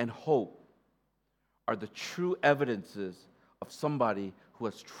 and hope, are the true evidences of somebody who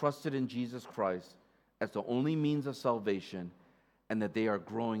has trusted in Jesus Christ as the only means of salvation, and that they are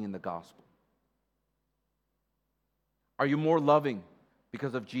growing in the gospel. Are you more loving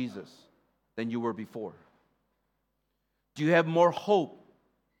because of Jesus than you were before? Do you have more hope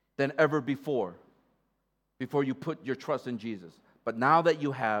than ever before you put your trust in Jesus? But now that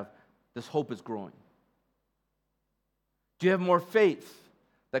you have, this hope is growing. Do you have more faith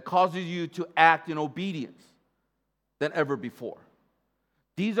that causes you to act in obedience than ever before?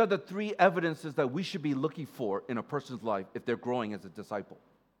 These are the three evidences that we should be looking for in a person's life if they're growing as a disciple.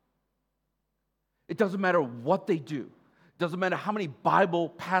 It doesn't matter what they do. It doesn't matter how many Bible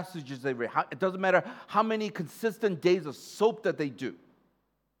passages they read. It doesn't matter how many consistent days of soap that they do.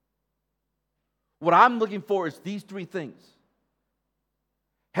 What I'm looking for is these three things.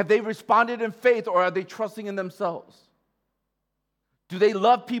 Have they responded in faith, or are they trusting in themselves? Do they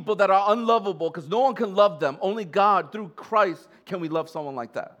love people that are unlovable? Because no one can love them. Only God, through Christ, can we love someone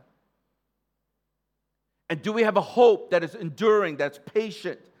like that. And do we have a hope that is enduring, that's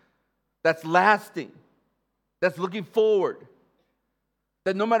patient, that's lasting, that's looking forward?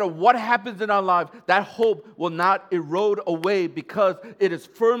 That no matter what happens in our life, that hope will not erode away, because it is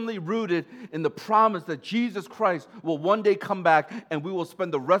firmly rooted in the promise that Jesus Christ will one day come back and we will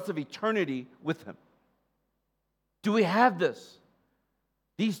spend the rest of eternity with Him. Do we have this?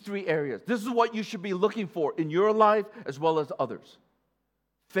 These three areas. This is what you should be looking for in your life as well as others.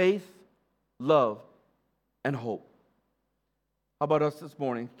 Faith, love, and hope. How about us this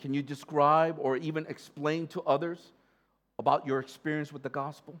morning? Can you describe or even explain to others about your experience with the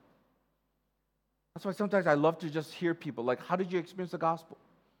gospel? That's why sometimes I love to just hear people like, how did you experience the gospel?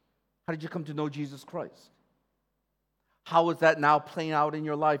 How did you come to know Jesus Christ? How is that now playing out in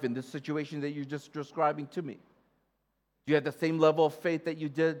your life in this situation that you're just describing to me? Do you have the same level of faith that you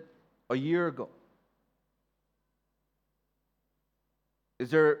did a year ago? Is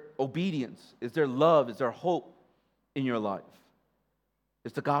there obedience? Is there love? Is there hope in your life?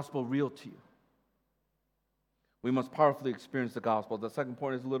 Is the gospel real to you? We must powerfully experience the gospel. The second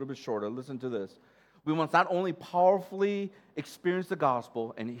point is a little bit shorter. Listen to this. We must not only powerfully experience the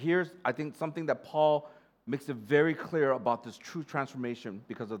gospel, and here's, I think, something that Paul makes it very clear about this true transformation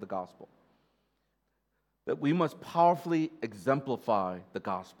because of the gospel. That we must powerfully exemplify the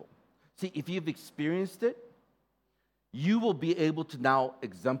gospel. See, if you've experienced it, you will be able to now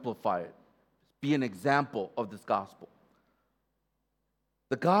exemplify it, be an example of this gospel.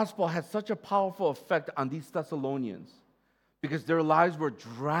 The gospel has such a powerful effect on these Thessalonians because their lives were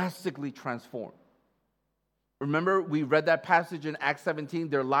drastically transformed. Remember, we read that passage in Acts 17,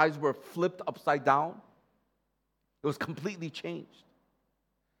 their lives were flipped upside down. It was completely changed.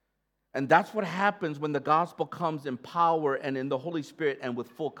 And that's what happens when the gospel comes in power and in the Holy Spirit and with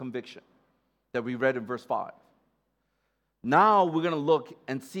full conviction that we read in verse 5. Now we're going to look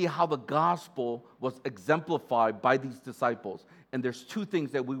and see how the gospel was exemplified by these disciples. And there's two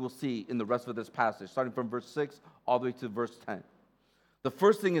things that we will see in the rest of this passage, starting from verse 6 all the way to verse 10. The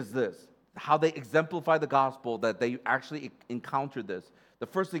first thing is this, how they exemplify the gospel, that they actually encountered this. The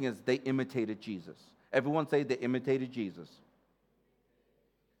first thing is they imitated Jesus. Everyone say they imitated Jesus.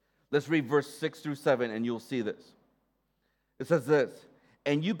 Let's read verse 6 through 7 and you'll see this. It says this,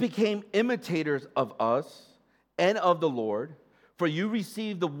 and you became imitators of us and of the Lord, for you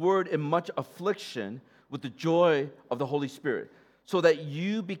received the word in much affliction with the joy of the Holy Spirit, so that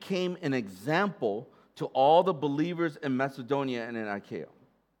you became an example to all the believers in Macedonia and in Achaia.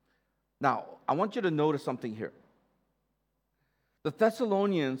 Now, I want you to notice something here. The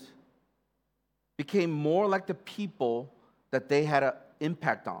Thessalonians became more like the people that they had an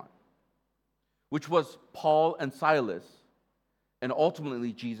impact on, which was Paul and Silas, and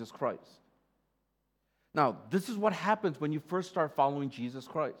ultimately Jesus Christ. Now, this is what happens when you first start following Jesus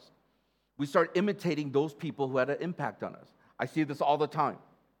Christ. We start imitating those people who had an impact on us. I see this all the time.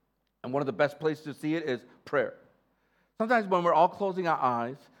 And one of the best places to see it is prayer. Sometimes when we're all closing our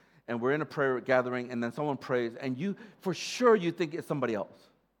eyes and we're in a prayer gathering and then someone prays and you, for sure, you think it's somebody else.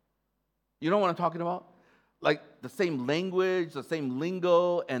 You know what I'm talking about? Like the same language, the same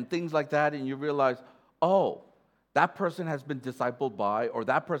lingo and things like that, and you realize, oh, that person has been discipled by, or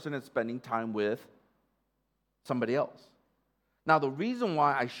that person is spending time with somebody else. Now, the reason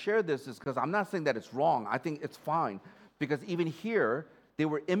why I share this is because I'm not saying that it's wrong. I think it's fine. Because even here, they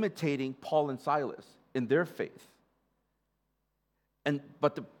were imitating Paul and Silas in their faith.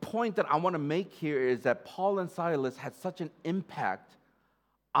 But the point that I want to make here is that Paul and Silas had such an impact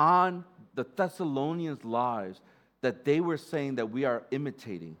on the Thessalonians' lives that they were saying that we are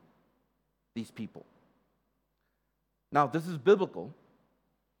imitating these people. Now, this is biblical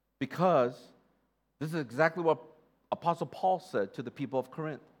because this is exactly what Apostle Paul said to the people of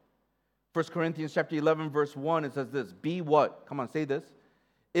Corinth. 1 Corinthians chapter 11, verse 1, it says this, be what? Come on, say this.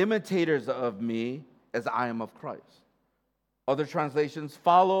 Imitators of me as I am of Christ. Other translations,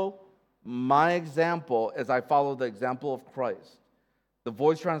 follow my example as I follow the example of Christ. The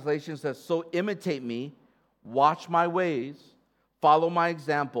Voice translation says, so imitate me, watch my ways, follow my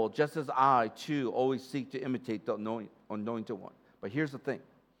example, just as I, too, always seek to imitate the anointed one. But here's the thing.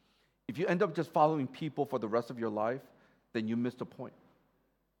 If you end up just following people for the rest of your life, then you missed a point.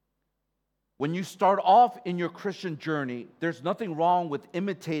 When you start off in your Christian journey, there's nothing wrong with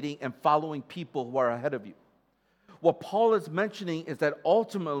imitating and following people who are ahead of you. What Paul is mentioning is that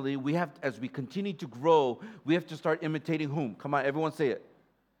ultimately we have, as we continue to grow, we have to start imitating whom? Come on, everyone say it.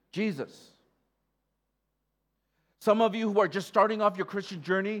 Jesus. Some of you who are just starting off your Christian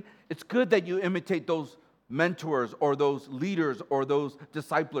journey, it's good that you imitate those mentors or those leaders or those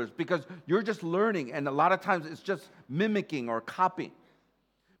disciplers because you're just learning, and a lot of times it's just mimicking or copying.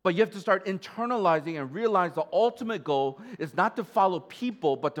 But you have to start internalizing and realize the ultimate goal is not to follow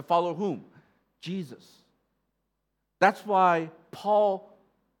people, but to follow whom? Jesus. That's why Paul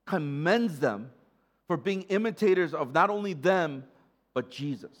commends them for being imitators of not only them, but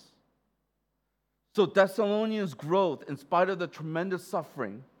Jesus. So Thessalonians' growth, in spite of the tremendous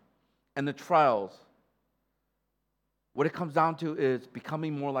suffering and the trials, what it comes down to is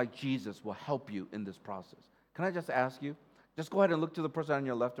becoming more like Jesus will help you in this process. Can I just ask you? Just go ahead and look to the person on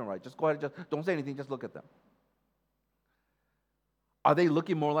your left and right. Just go ahead, don't say anything, just look at them. Are they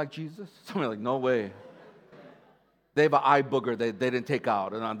looking more like Jesus? Somebody like, no way. They have an eye booger they didn't take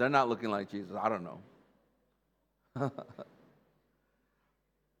out, and they're not looking like Jesus. I don't know.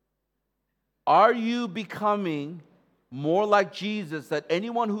 Are you becoming more like Jesus that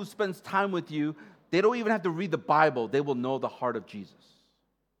anyone who spends time with you, they don't even have to read the Bible, they will know the heart of Jesus?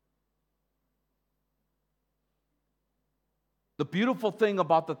 The beautiful thing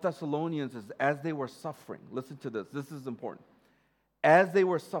about the Thessalonians is as they were suffering, listen to this, this is important. As they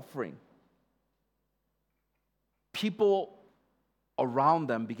were suffering, people around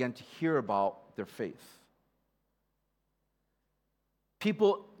them began to hear about their faith.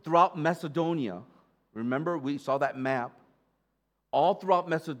 People throughout Macedonia, remember we saw that map, all throughout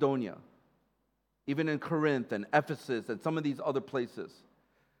Macedonia, even in Corinth and Ephesus and some of these other places,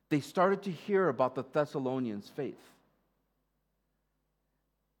 they started to hear about the Thessalonians' faith.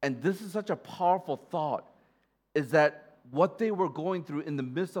 And this is such a powerful thought, is that what they were going through in the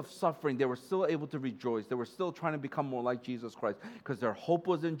midst of suffering, they were still able to rejoice. They were still trying to become more like Jesus Christ because their hope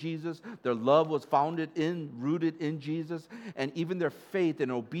was in Jesus. Their love was rooted in Jesus. And even their faith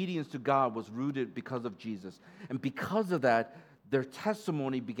and obedience to God was rooted because of Jesus. And because of that, their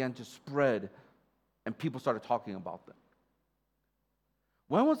testimony began to spread and people started talking about them.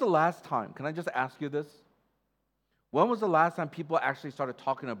 When was the last time, can I just ask you this? When was the last time people actually started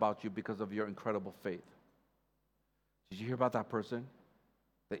talking about you because of your incredible faith? Did you hear about that person?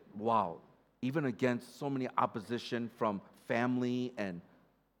 Wow, even against so many opposition from family and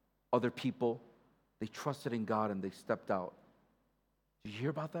other people, they trusted in God and they stepped out. Did you hear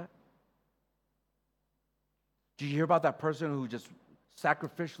about that? Did you hear about that person who just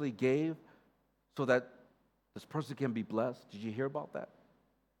sacrificially gave so that this person can be blessed? Did you hear about that?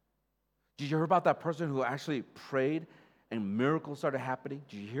 Did you hear about that person who actually prayed and miracles started happening?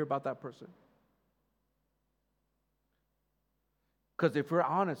 Did you hear about that person? Because if we're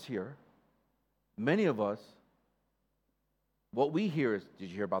honest here, many of us, what we hear is, did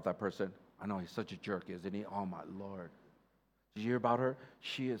you hear about that person? I know he's such a jerk, isn't he? Oh my Lord. Did you hear about her?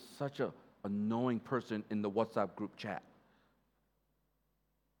 She is such an annoying person in the WhatsApp group chat.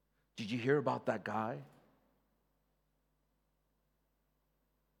 Did you hear about that guy?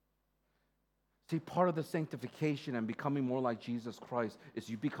 See, part of the sanctification and becoming more like Jesus Christ is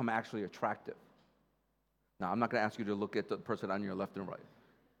you become actually attractive. Now, I'm not going to ask you to look at the person on your left and right.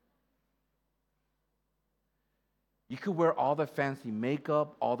 You could wear all the fancy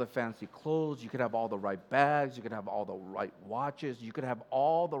makeup, all the fancy clothes. You could have all the right bags. You could have all the right watches. You could have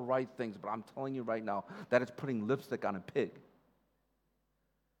all the right things. But I'm telling you right now, that is putting lipstick on a pig.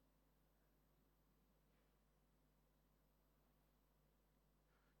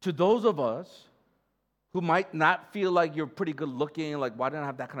 To those of us who might not feel like you're pretty good looking, like, why don't I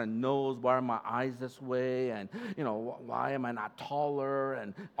have that kind of nose? Why are my eyes this way? And, why am I not taller?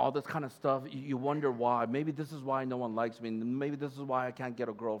 And all this kind of stuff. You wonder why. Maybe this is why no one likes me. Maybe this is why I can't get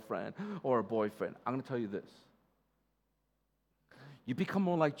a girlfriend or a boyfriend. I'm going to tell you this. You become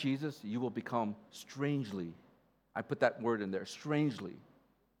more like Jesus, you will become strangely, I put that word in there, strangely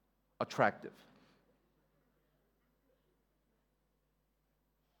attractive.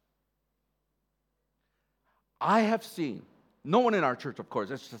 I have seen, no one in our church, of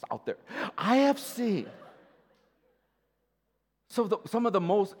course, it's just out there. I have seen some of the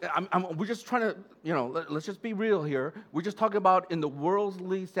most, we're just trying to, let's just be real here. We're just talking about in the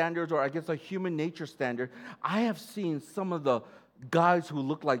worldly standards, or I guess a human nature standard. I have seen some of the guys who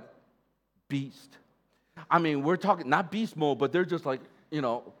look like beast. I mean, we're talking, not beast mode, but they're just like,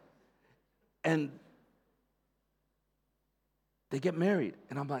 and they get married.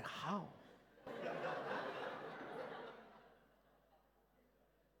 And I'm like, how?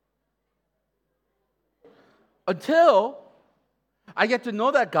 Until I get to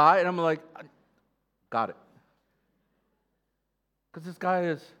know that guy, and I'm like, got it. Because this guy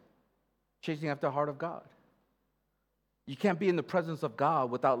is chasing after the heart of God. You can't be in the presence of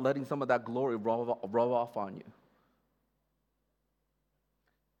God without letting some of that glory roll off on you.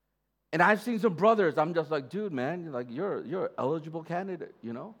 And I've seen some brothers, I'm just like, dude, man, you're an eligible candidate,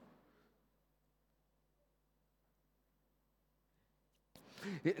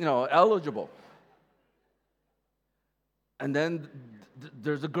 eligible. And then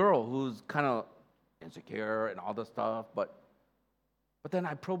there's a girl who's kind of insecure and all this stuff, but then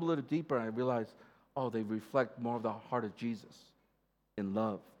I probe a little deeper and I realize, oh, they reflect more of the heart of Jesus in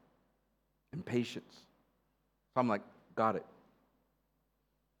love and patience. So I'm like, got it.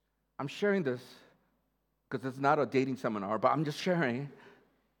 I'm sharing this because it's not a dating seminar, but I'm just sharing.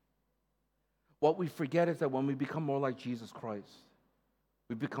 What we forget is that when we become more like Jesus Christ,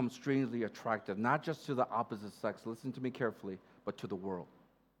 we become strangely attractive, not just to the opposite sex, listen to me carefully, but to the world.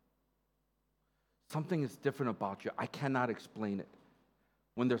 Something is different about you. I cannot explain it.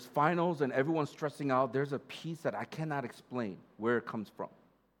 When there's finals and everyone's stressing out, there's a peace that I cannot explain where it comes from.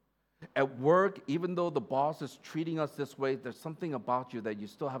 At work, even though the boss is treating us this way, there's something about you that you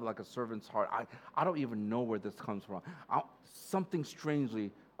still have like a servant's heart. I don't even know where this comes from. Something strangely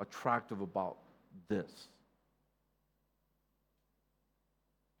attractive about this.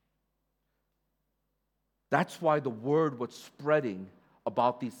 That's why the word was spreading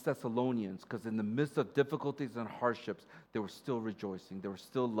about these Thessalonians, because in the midst of difficulties and hardships, they were still rejoicing, they were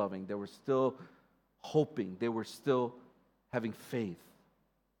still loving, they were still hoping, they were still having faith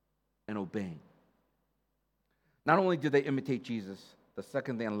and obeying. Not only did they imitate Jesus, the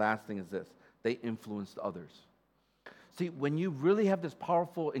second thing and last thing is this: they influenced others. See, when you really have this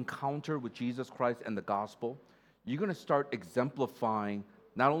powerful encounter with Jesus Christ and the gospel, you're going to start exemplifying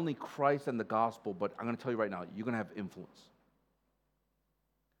not only Christ and the gospel, but I'm going to tell you right now, you're going to have influence.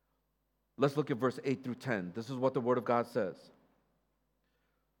 Let's look at verse 8 through 10. This is what the word of God says.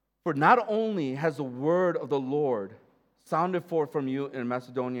 For not only has the word of the Lord sounded forth from you in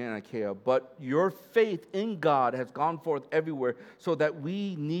Macedonia and Achaia, but your faith in God has gone forth everywhere, so that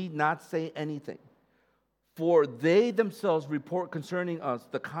we need not say anything. For they themselves report concerning us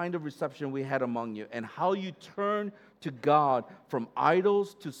the kind of reception we had among you, and how you turned to God from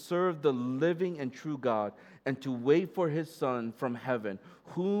idols to serve the living and true God, and to wait for his Son from heaven,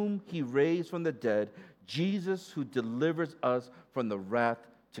 whom he raised from the dead, Jesus, who delivers us from the wrath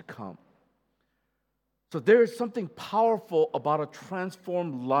to come. So there is something powerful about a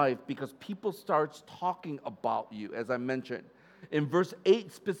transformed life, because people start talking about you, as I mentioned. In verse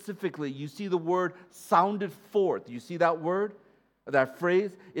 8 specifically, you see the word sounded forth. You see that word, that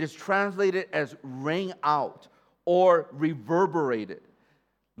phrase? It is translated as rang out or reverberated.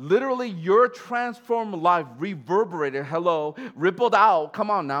 Literally, your transformed life reverberated, rippled out,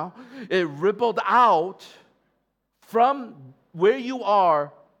 come on now. It rippled out from where you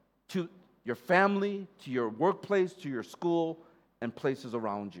are to your family, to your workplace, to your school, and places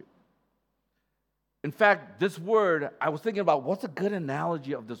around you. In fact, this word, I was thinking about what's a good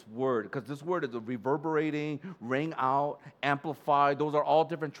analogy of this word, because this word is a reverberating, ring out, amplify. Those are all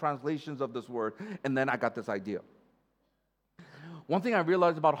different translations of this word. And then I got this idea. One thing I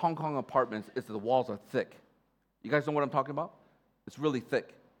realized about Hong Kong apartments is that the walls are thick. You guys know what I'm talking about? It's really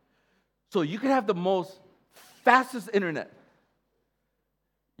thick. So you could have the most fastest internet.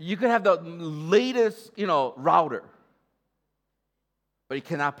 You could have the latest, router. But you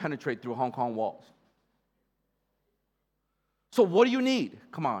cannot penetrate through Hong Kong walls. So what do you need?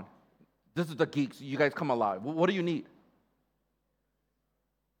 Come on. This is the geeks. You guys come alive. What do you need?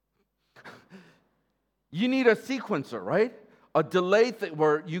 You need a sequencer, right? A delay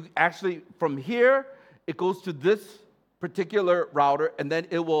where you actually, from here, it goes to this particular router, and then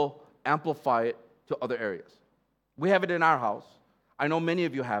it will amplify it to other areas. We have it in our house. I know many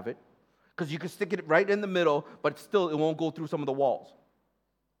of you have it, because you can stick it right in the middle, but still it won't go through some of the walls.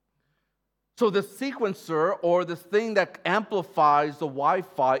 So the sequencer, or this thing that amplifies the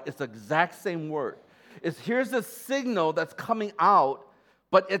Wi-Fi, is the exact same word. Here's a signal that's coming out,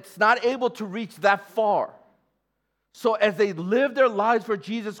 but it's not able to reach that far. So as they live their lives for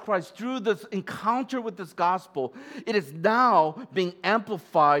Jesus Christ through this encounter with this gospel, it is now being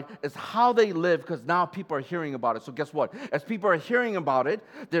amplified as how they live, because now people are hearing about it. So guess what? As people are hearing about it,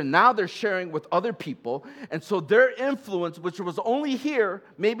 they're sharing with other people. And so their influence, which was only here,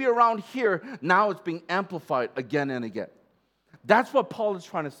 maybe around here, now it's being amplified again and again. That's what Paul is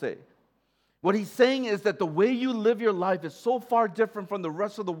trying to say. What he's saying is that the way you live your life is so far different from the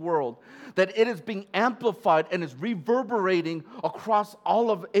rest of the world that it is being amplified and is reverberating across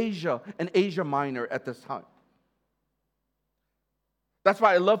all of Asia and Asia Minor at this time. That's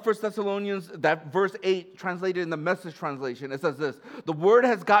why I love 1 Thessalonians, that verse 8 translated in the Message translation. It says this: the word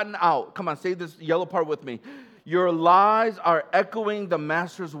has gotten out. Come on, say this yellow part with me. Your lives are echoing the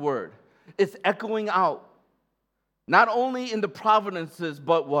Master's word. It's echoing out. Not only in the provinces,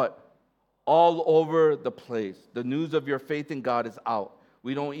 but what? All over the place. The news of your faith in God is out.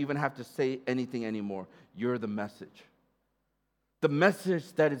 We don't even have to say anything anymore. You're the message. The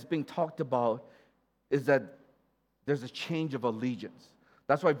message that is being talked about is that there's a change of allegiance.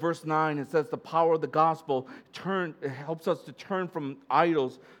 That's why verse 9, it says the power of the gospel it helps us to turn from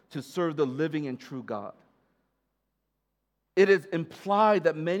idols to serve the living and true God. It is implied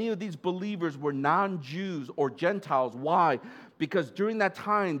that many of these believers were non-Jews or Gentiles. Why? Because during that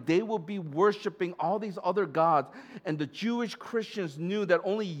time, they will be worshiping all these other gods, and the Jewish Christians knew that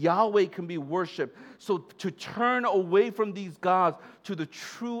only Yahweh can be worshiped. So to turn away from these gods to the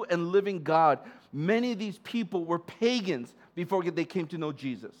true and living God, many of these people were pagans before they came to know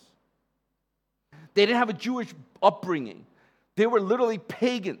Jesus. They didn't have a Jewish upbringing. They were literally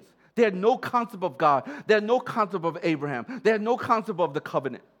pagans. They had no concept of God. They had no concept of Abraham. They had no concept of the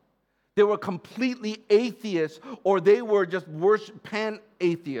covenant. They were completely atheists, or they were just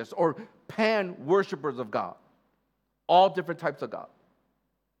pan-atheists or pan-worshippers of God. All different types of God.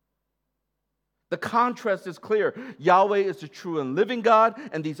 The contrast is clear. Yahweh is the true and living God,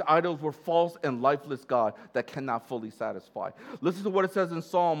 and these idols were false and lifeless God that cannot fully satisfy. Listen to what it says in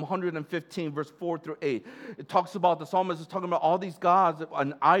Psalm 115, verse 4 through 8. It talks about, the psalmist is talking about all these gods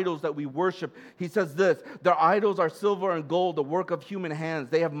and idols that we worship. He says this: their idols are silver and gold, the work of human hands.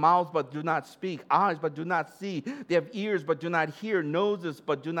 They have mouths but do not speak, eyes but do not see. They have ears but do not hear, noses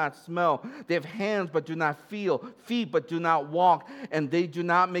but do not smell. They have hands but do not feel, feet but do not walk, and they do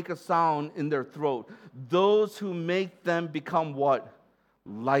not make a sound in their throat. Those who make them become what?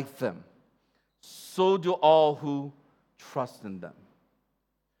 Like them. So do all who trust in them.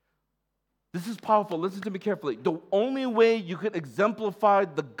 This is powerful. Listen to me carefully. The only way you can exemplify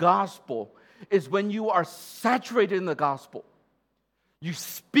the gospel is when you are saturated in the gospel. You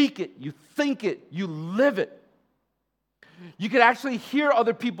speak it, you think it, you live it. You can actually hear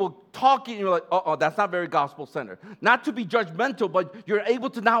other people talking, and you're like, oh, that's not very gospel-centered. Not to be judgmental, but you're able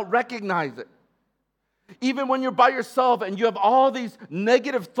to now recognize it. Even when you're by yourself and you have all these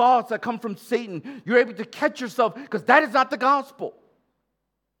negative thoughts that come from Satan, you're able to catch yourself, because that is not the gospel.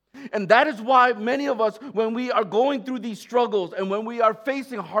 And that is why many of us, when we are going through these struggles and when we are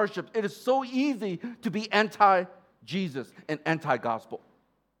facing hardships, it is so easy to be anti-Jesus and anti-gospel.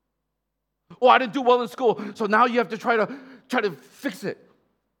 Oh, I didn't do well in school, so now you have to try to fix it.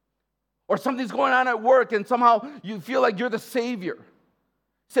 Or something's going on at work and somehow you feel like you're the savior.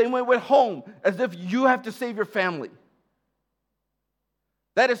 Same way with home, as if you have to save your family.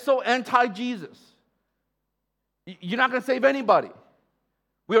 That is so anti-Jesus. You're not going to save anybody.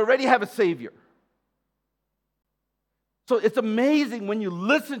 We already have a Savior. So it's amazing when you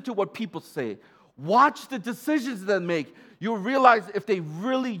listen to what people say, watch the decisions they make, you'll realize if they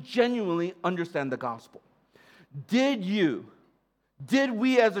really genuinely understand the gospel. Did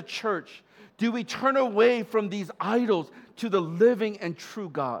we as a church, do we turn away from these idols to the living and true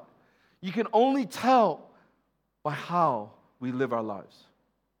God? You can only tell by how we live our lives.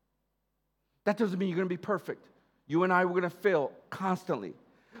 That doesn't mean you're going to be perfect. You and I, we're going to fail constantly.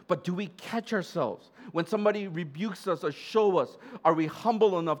 But do we catch ourselves? When somebody rebukes us or show us, are we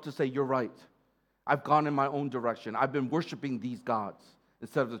humble enough to say, you're right. I've gone in my own direction. I've been worshiping these gods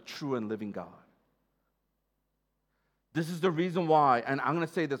instead of the true and living God. This is the reason why, and I'm going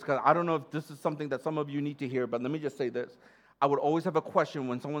to say this because I don't know if this is something that some of you need to hear, but let me just say this. I would always have a question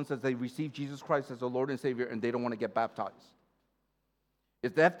when someone says they receive Jesus Christ as their Lord and Savior and they don't want to get baptized.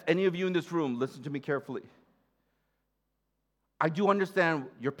 If that's any of you in this room, listen to me carefully. I do understand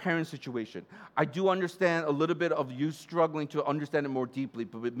your parents' situation. I do understand a little bit of you struggling to understand it more deeply,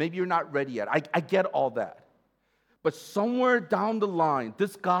 but maybe you're not ready yet. I get all that. But somewhere down the line,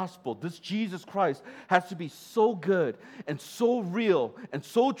 this gospel, this Jesus Christ, has to be so good and so real and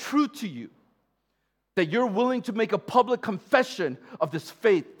so true to you that you're willing to make a public confession of this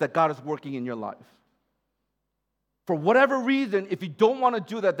faith that God is working in your life. For whatever reason, if you don't want to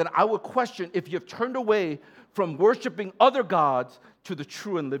do that, then I would question if you've turned away from worshiping other gods to the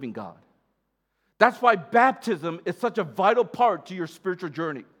true and living God. That's why baptism is such a vital part to your spiritual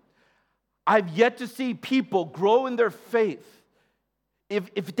journey. I've yet to see people grow in their faith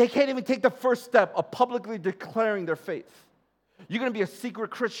if they can't even take the first step of publicly declaring their faith. You're going to be a secret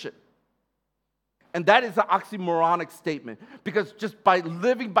Christian. And that is an oxymoronic statement, because just by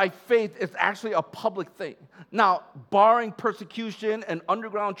living by faith is actually a public thing. Now, barring persecution and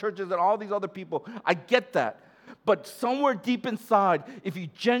underground churches and all these other people, I get that. But somewhere deep inside, if you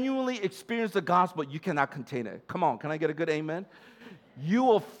genuinely experience the gospel, you cannot contain it. Come on, can I get a good amen? You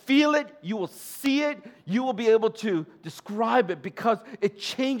will feel it, you will see it, you will be able to describe it because it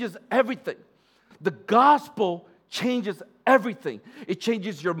changes everything. The gospel changes everything. It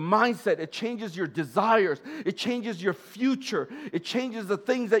changes your mindset, it changes your desires, it changes your future, it changes the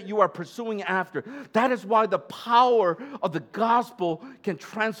things that you are pursuing after. That is why the power of the gospel can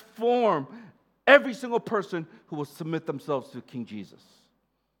transform every single person who will submit themselves to King Jesus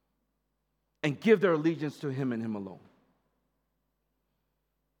and give their allegiance to Him and Him alone.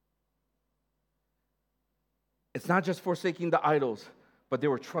 It's not just forsaking the idols, but they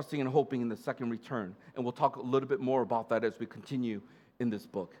were trusting and hoping in the second return. And we'll talk a little bit more about that as we continue in this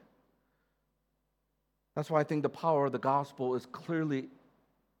book. That's why I think the power of the gospel is clearly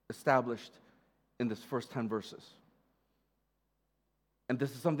established in this first 10 verses. And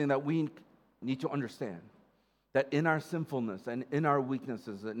this is something that we need to understand, that in our sinfulness and in our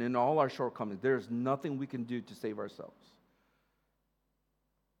weaknesses and in all our shortcomings, there is nothing we can do to save ourselves.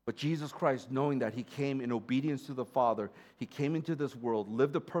 But Jesus Christ, knowing that He came in obedience to the Father, He came into this world,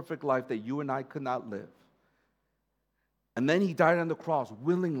 lived a perfect life that you and I could not live. And then He died on the cross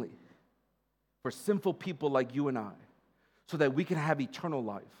willingly for sinful people like you and I, so that we can have eternal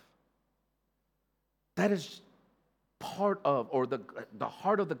life. That is part of, or the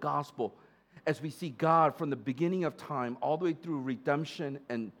heart of the gospel, as we see God from the beginning of time all the way through redemption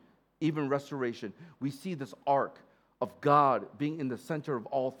and even restoration. We see this arc of God being in the center of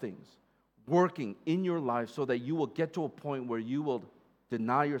all things, working in your life so that you will get to a point where you will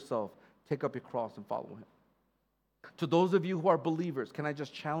deny yourself, take up your cross, and follow Him. To those of you who are believers, can I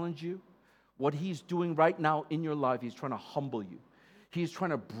just challenge you? What He's doing right now in your life, He's trying to humble you. He's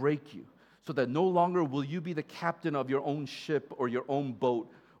trying to break you so that no longer will you be the captain of your own ship or your own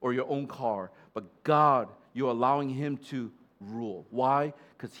boat or your own car, but God, you're allowing Him to rule. Why?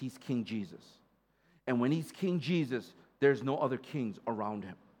 Because He's King Jesus. And when He's King Jesus, there's no other kings around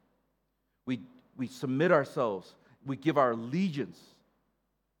Him. We submit ourselves, we give our allegiance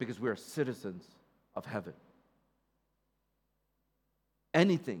because we are citizens of heaven.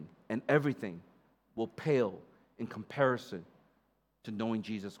 Anything and everything will pale in comparison to knowing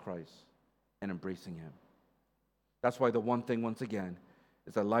Jesus Christ and embracing Him. That's why the one thing, once again,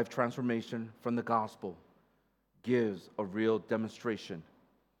 is that life transformation from the gospel gives a real demonstration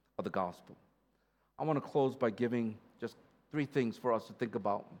of the gospel. I want to close by giving just 3 things for us to think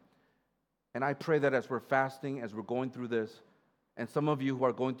about. And I pray that as we're fasting, as we're going through this, and some of you who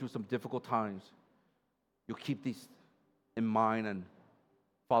are going through some difficult times, you'll keep these in mind and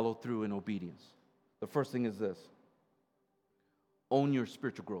follow through in obedience. The first thing is this: own your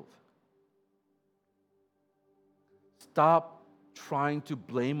spiritual growth. Stop trying to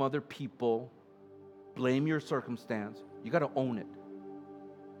blame other people, blame your circumstance. You got to own it.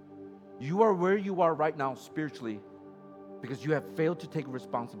 You are where you are right now spiritually because you have failed to take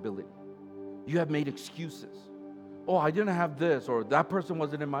responsibility. You have made excuses. Oh, I didn't have this, or that person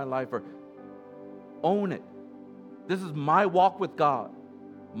wasn't in my life, or own it. This is my walk with God,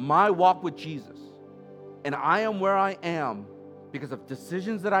 my walk with Jesus. And I am where I am because of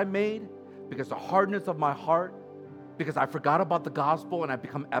decisions that I made, because of the hardness of my heart, because I forgot about the gospel and I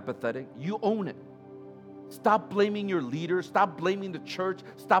become apathetic. You own it. Stop blaming your leaders. Stop blaming the church.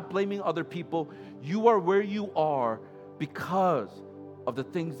 Stop blaming other people. You are where you are because of the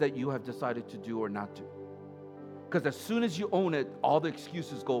things that you have decided to do or not do. Because as soon as you own it, all the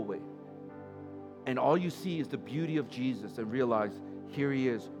excuses go away. And all you see is the beauty of Jesus and realize here he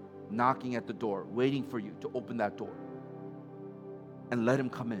is knocking at the door, waiting for you to open that door. And let him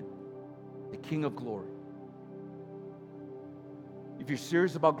come in, the King of glory. If you're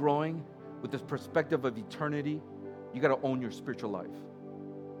serious about growing with this perspective of eternity, you got to own your spiritual life.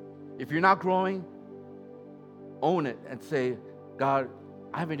 If you're not growing, own it and say, God,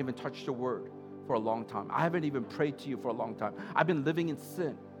 I haven't even touched your word for a long time. I haven't even prayed to you for a long time. I've been living in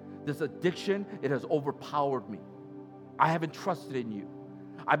sin. This addiction, it has overpowered me. I haven't trusted in you.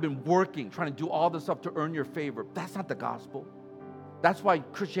 I've been working, trying to do all this stuff to earn your favor. That's not the gospel. That's why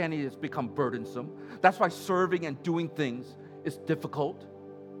Christianity has become burdensome. That's why serving and doing things is difficult.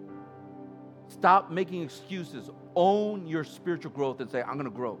 Stop making excuses. Own your spiritual growth and say, I'm going to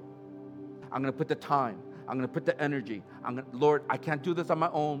grow. I'm going to put the time. I'm going to put the energy. Lord, I can't do this on my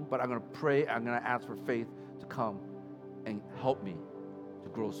own, but I'm going to pray. I'm going to ask for faith to come and help me to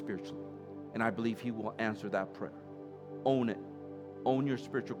grow spiritually. And I believe he will answer that prayer. Own it. Own your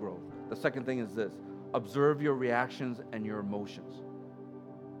spiritual growth. The second thing is this. Observe your reactions and your emotions.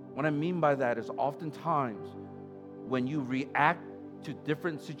 What I mean by that is oftentimes when you react to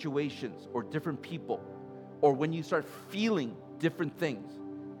different situations or different people, or when you start feeling different things,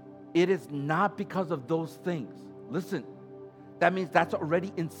 it is not because of those things. Listen, that means that's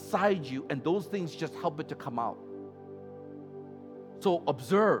already inside you, and those things just help it to come out. So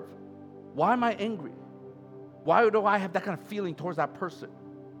observe. Why am I angry? Why do I have that kind of feeling towards that person?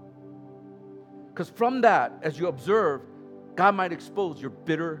 Because from that, as you observe, God might expose your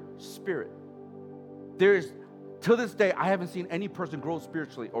bitter spirit. To this day, I haven't seen any person grow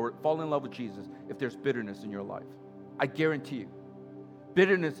spiritually or fall in love with Jesus if there's bitterness in your life. I guarantee you.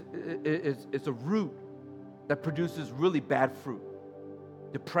 Bitterness is a root that produces really bad fruit.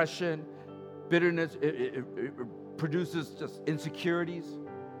 Depression, bitterness, it produces just insecurities.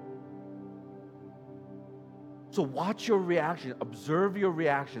 So watch your reaction, observe your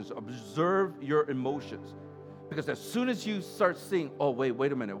reactions, observe your emotions. Because as soon as you start seeing, oh,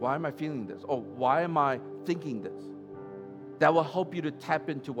 wait a minute, why am I feeling this? Oh, why am I thinking this? That will help you to tap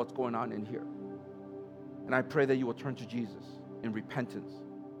into what's going on in here. And I pray that you will turn to Jesus in repentance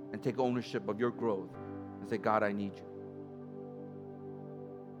and take ownership of your growth and say, God, I need you.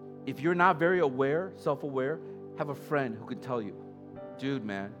 If you're not very aware, self-aware, have a friend who can tell you, dude,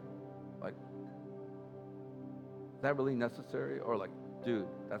 man, like, is that really necessary? Or like, dude,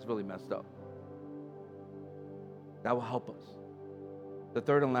 that's really messed up. That will help us. The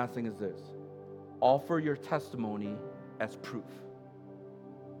third and last thing is this. Offer your testimony as proof.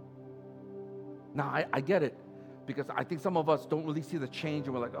 Now, I get it, because I think some of us don't really see the change,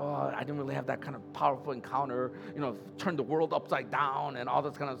 and we're like, oh, I didn't really have that kind of powerful encounter, turn the world upside down and all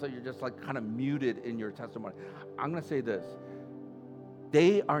this kind of stuff. You're just like kind of muted in your testimony. I'm going to say this.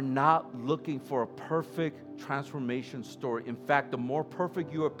 They are not looking for a perfect transformation story. In fact, the more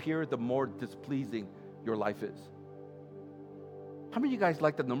perfect you appear, the more displeasing your life is. How many of you guys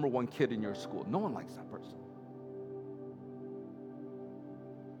like the number one kid in your school? No one likes that person.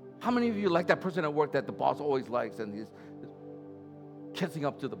 How many of you like that person at work that the boss always likes and he's kissing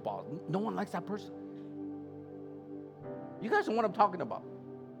up to the boss? No one likes that person. You guys know what I'm talking about.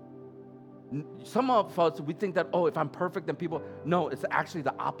 Some of us, we think that, if I'm perfect, then people... No, it's actually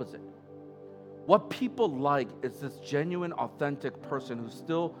the opposite. What people like is this genuine, authentic person who's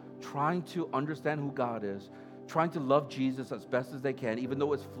still trying to understand who God is, trying to love Jesus as best as they can, even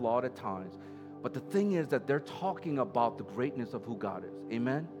though it's flawed at times. But the thing is that they're talking about the greatness of who God is.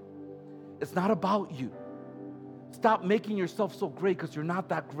 Amen? It's not about you. Stop making yourself so great, because you're not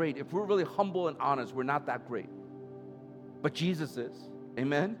that great. If we're really humble and honest, we're not that great. But Jesus is.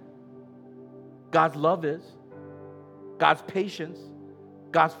 Amen? God's love is. God's patience.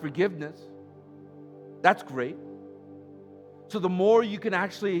 God's forgiveness. That's great. So the more you can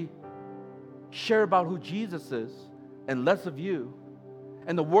actually share about who Jesus is and less of you,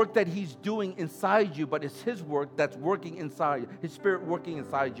 and the work that he's doing inside you, but it's his work that's working inside, his spirit working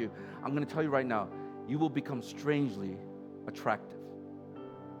inside you, I'm going to tell you right now, you will become strangely attractive.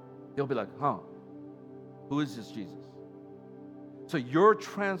 They'll be like, who is this Jesus? So your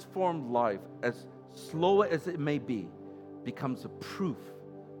transformed life, as slow as it may be, becomes a proof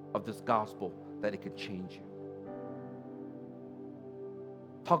of this gospel that it can change you.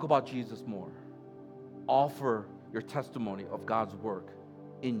 Talk about Jesus more. Offer your testimony of God's work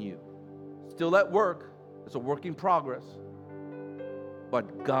in you. Still at work. It's a work in progress.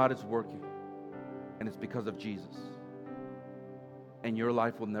 But God is working. And it's because of Jesus. And your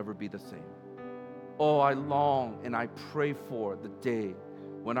life will never be the same. Oh, I long and I pray for the day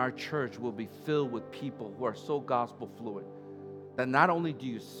when our church will be filled with people who are so gospel fluid that not only do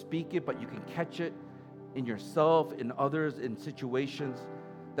you speak it, but you can catch it in yourself, in others, in situations,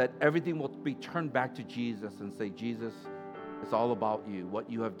 that everything will be turned back to Jesus and say, Jesus, it's all about you, what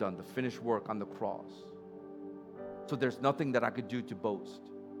you have done, the finished work on the cross. So there's nothing that I could do to boast.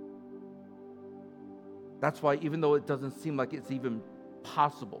 That's why even though it doesn't seem like it's even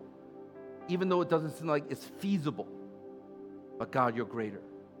possible, even though it doesn't seem like it's feasible, but God, you're greater,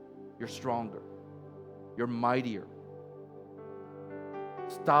 you're stronger, you're mightier.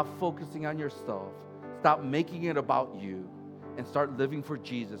 Stop focusing on yourself. Stop making it about you and start living for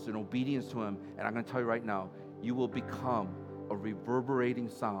Jesus in obedience to Him. And I'm going to tell you right now, you will become a reverberating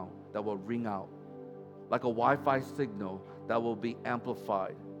sound that will ring out like a Wi-Fi signal that will be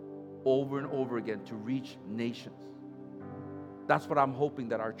amplified over and over again to reach nations. That's what I'm hoping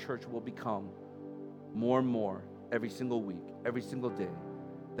that our church will become more and more every single week, every single day,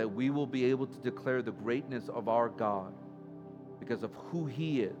 that we will be able to declare the greatness of our God because of who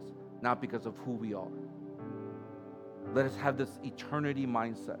He is, not because of who we are. Let us have this eternity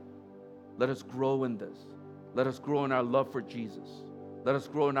mindset. Let us grow in this. Let us grow in our love for Jesus. Let us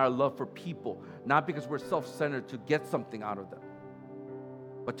grow in our love for people, not because we're self-centered to get something out of them,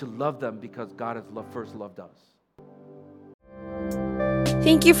 but to love them because God has first loved us.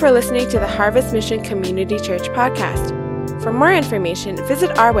 Thank you for listening to the Harvest Mission Community Church podcast. For more information,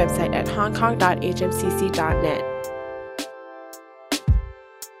 visit our website at hongkong.hmcc.net.